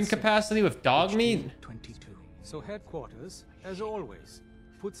 carrying capacity with dog meat? 22. So headquarters, as always,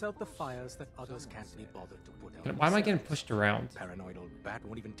 puts out the fires that others can't be bothered to put out. Why am I getting pushed around? Paranoid old bat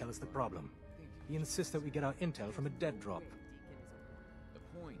won't even tell us the problem. He insists that we get our intel from a dead drop.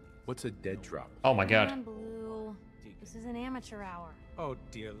 What's a dead drop? Oh my god. Come on, Blue. This is an amateur hour. Oh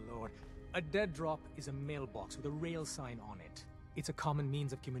dear lord. A dead drop is a mailbox with a rail sign on it. It's a common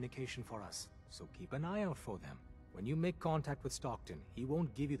means of communication for us, so keep an eye out for them. When you make contact with Stockton, he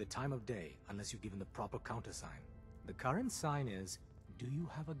won't give you the time of day unless you give him the proper countersign. The current sign is, do you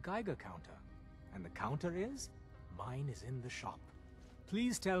have a Geiger counter? And the counter is, mine is in the shop.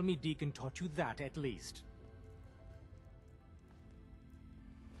 Please tell me Deacon taught you that at least.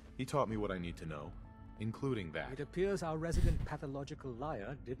 He taught me what I need to know, including that. It appears our resident pathological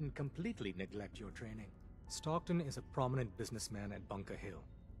liar didn't completely neglect your training. Stockton is a prominent businessman at Bunker Hill.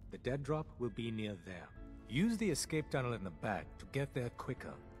 The dead drop will be near there. Use the escape tunnel in the back to get there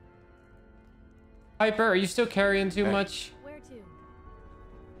quicker. Piper, are you still carrying too much? Where to?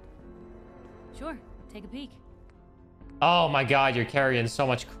 Sure, take a peek. Oh my god, you're carrying so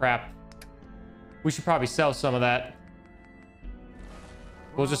much crap. We should probably sell some of that.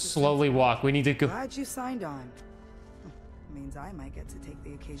 We'll just slowly walk. We need to go. Glad you signed on. Means I might get to take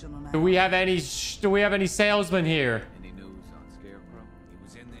the occasional night. Do we have any salesmen here? Any news on Scarecrow? He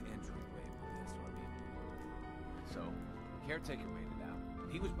was in the entryway when this one hit. So, caretaker made it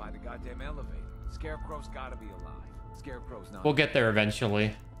out. He was by the goddamn elevator. Scarecrow's gotta be alive. Scarecrow's not. We'll get there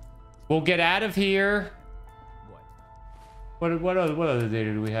eventually. We'll get out of here. What other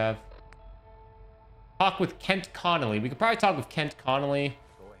data do we have? Talk with Kent Connolly. We could probably talk with Kent Connolly.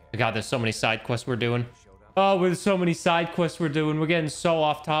 God, there's so many side quests we're doing. Oh, there's so many side quests we're doing. We're getting so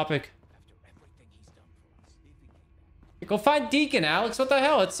off topic. Go find Deacon, Alex. What the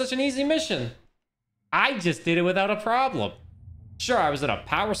hell? It's such an easy mission. I just did it without a problem. Sure, I was in a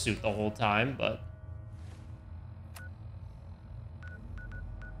power suit the whole time, but...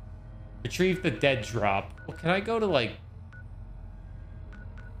 Retrieve the dead drop. Well, can I go to, like...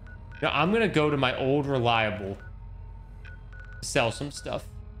 No, I'm gonna go to my old reliable. Sell some stuff.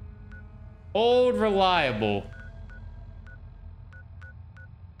 Old reliable.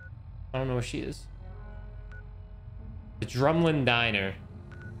 I don't know where she is. The Drumlin Diner.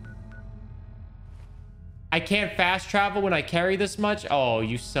 I can't fast travel when I carry this much? Oh,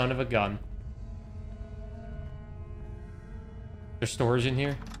 you son of a gun. There's storage in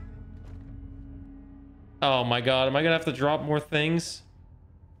here? Oh my god, am I gonna have to drop more things?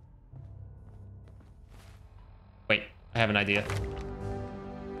 Wait, I have an idea.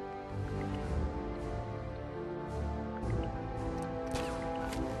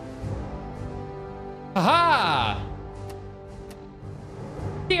 Aha!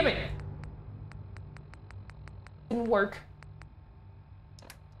 Damn it! Didn't work.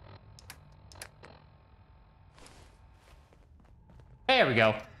 There we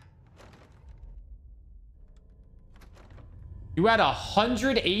go. You had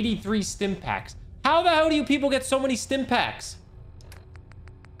 183 stim packs. How the hell do you people get so many stim packs?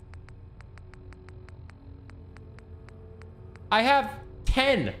 I have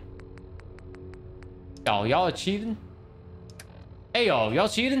 10. Y'all are cheating? Hey, y'all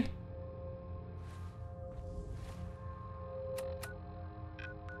cheating?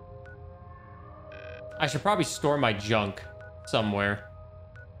 I should probably store my junk somewhere.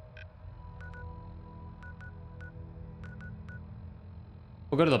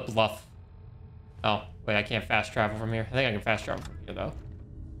 We'll go to the bluff. Oh, wait, I can't fast travel from here. I think I can fast travel from here, though.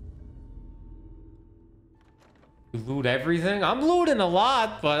 You loot everything? I'm looting a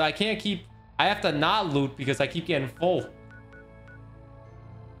lot, but I can't keep... I have to not loot because I keep getting full.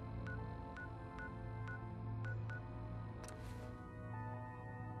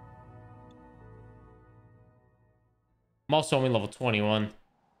 I'm also only level 21.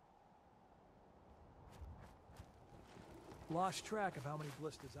 Lost track of how many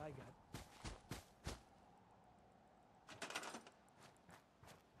blisters I got.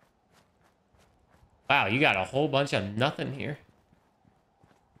 Wow, you got a whole bunch of nothing here.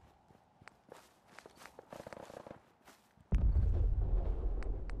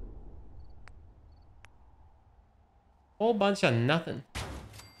 Whole bunch of nothing.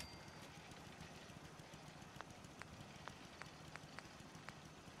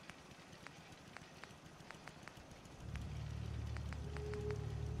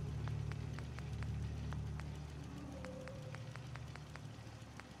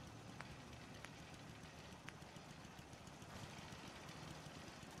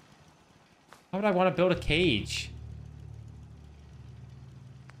 Why would I want to build a cage?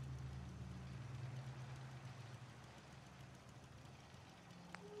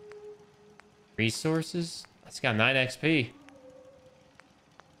 Resources? That's got 9 XP.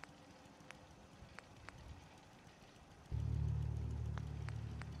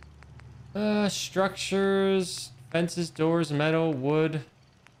 Structures, fences, doors, metal, wood.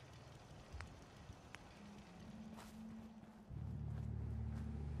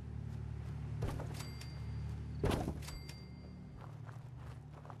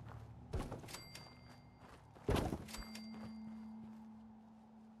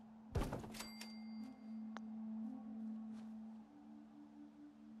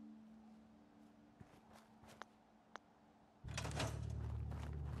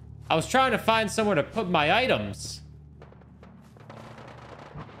 I was trying to find somewhere to put my items. What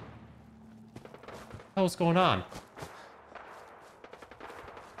the hell's going on?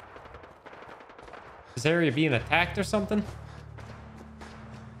 Is this area being attacked or something?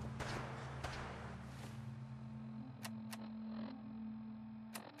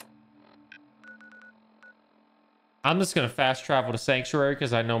 I'm just gonna fast travel to Sanctuary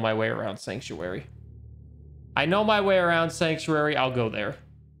because I know my way around Sanctuary. I know my way around Sanctuary. I'll go there.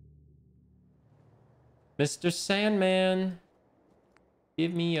 Mr. Sandman,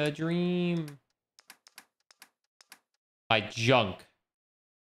 give me a dream. My junk.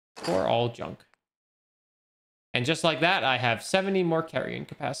 Or all junk. And just like that, I have 70 more carrying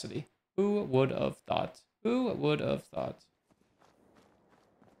capacity. Who would have thought? Who would have thought?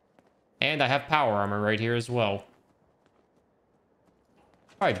 And I have power armor right here as well.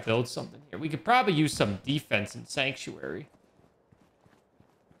 Probably build something here. We could probably use some defense in Sanctuary.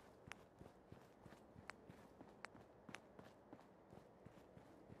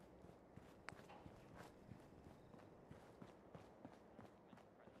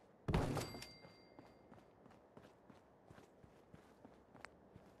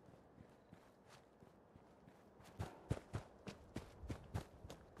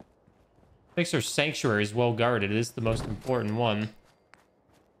 Make sure Sanctuary is well guarded. It is the most important one.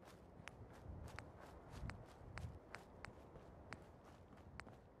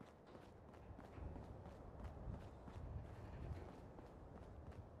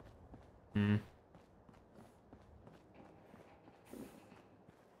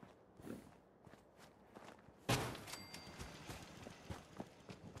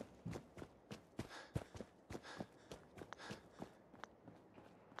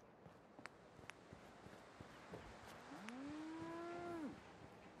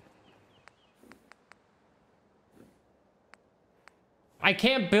 I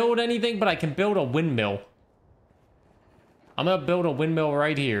can't build anything, but I can build a windmill. I'm gonna build a windmill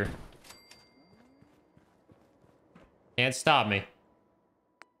right here. Can't stop me.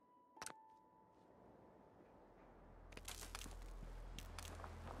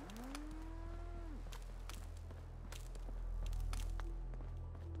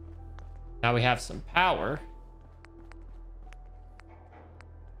 Now we have some power.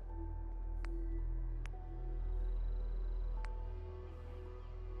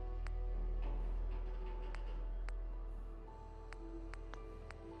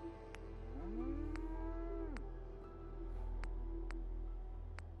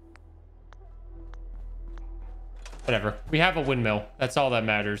 Whatever. We have a windmill. That's all that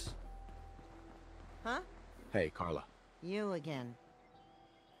matters. Huh? Hey, Carla. You again.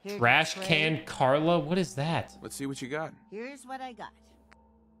 Here, Trash can Carla? What is that? Let's see what you got. Here's what I got.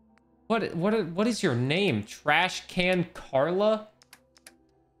 What is your name? Trash can Carla?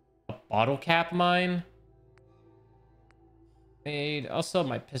 A bottle cap mine? I'll sell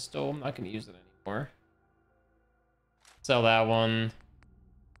my pistol. I'm not gonna use it anymore. Sell that one.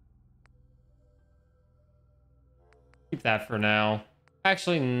 Keep that for now.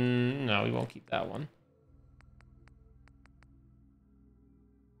 Actually, no, we won't keep that one.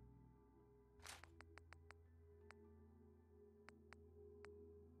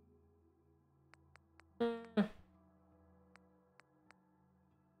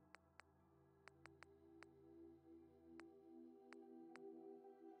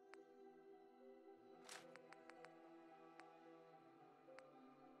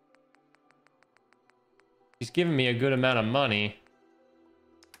 He's giving me a good amount of money.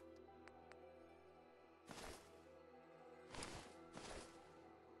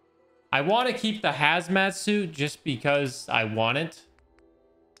 I want to keep the hazmat suit just because I want it.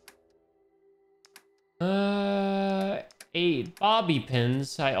 8 bobby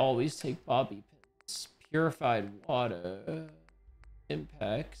pins. I always take bobby pins. Purified water.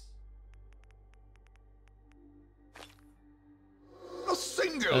 Impacts. A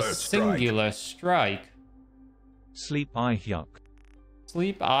singular A singular strike. Sleep I yuck.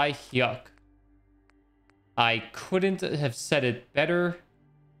 Sleep I yuck. I couldn't have said it better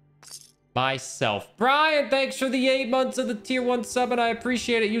myself. Brian, thanks for the 8 months of the tier 1 sub, and I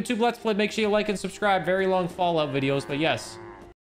appreciate it. YouTube Let's Play, make sure you like and subscribe. Very long Fallout videos, but yes.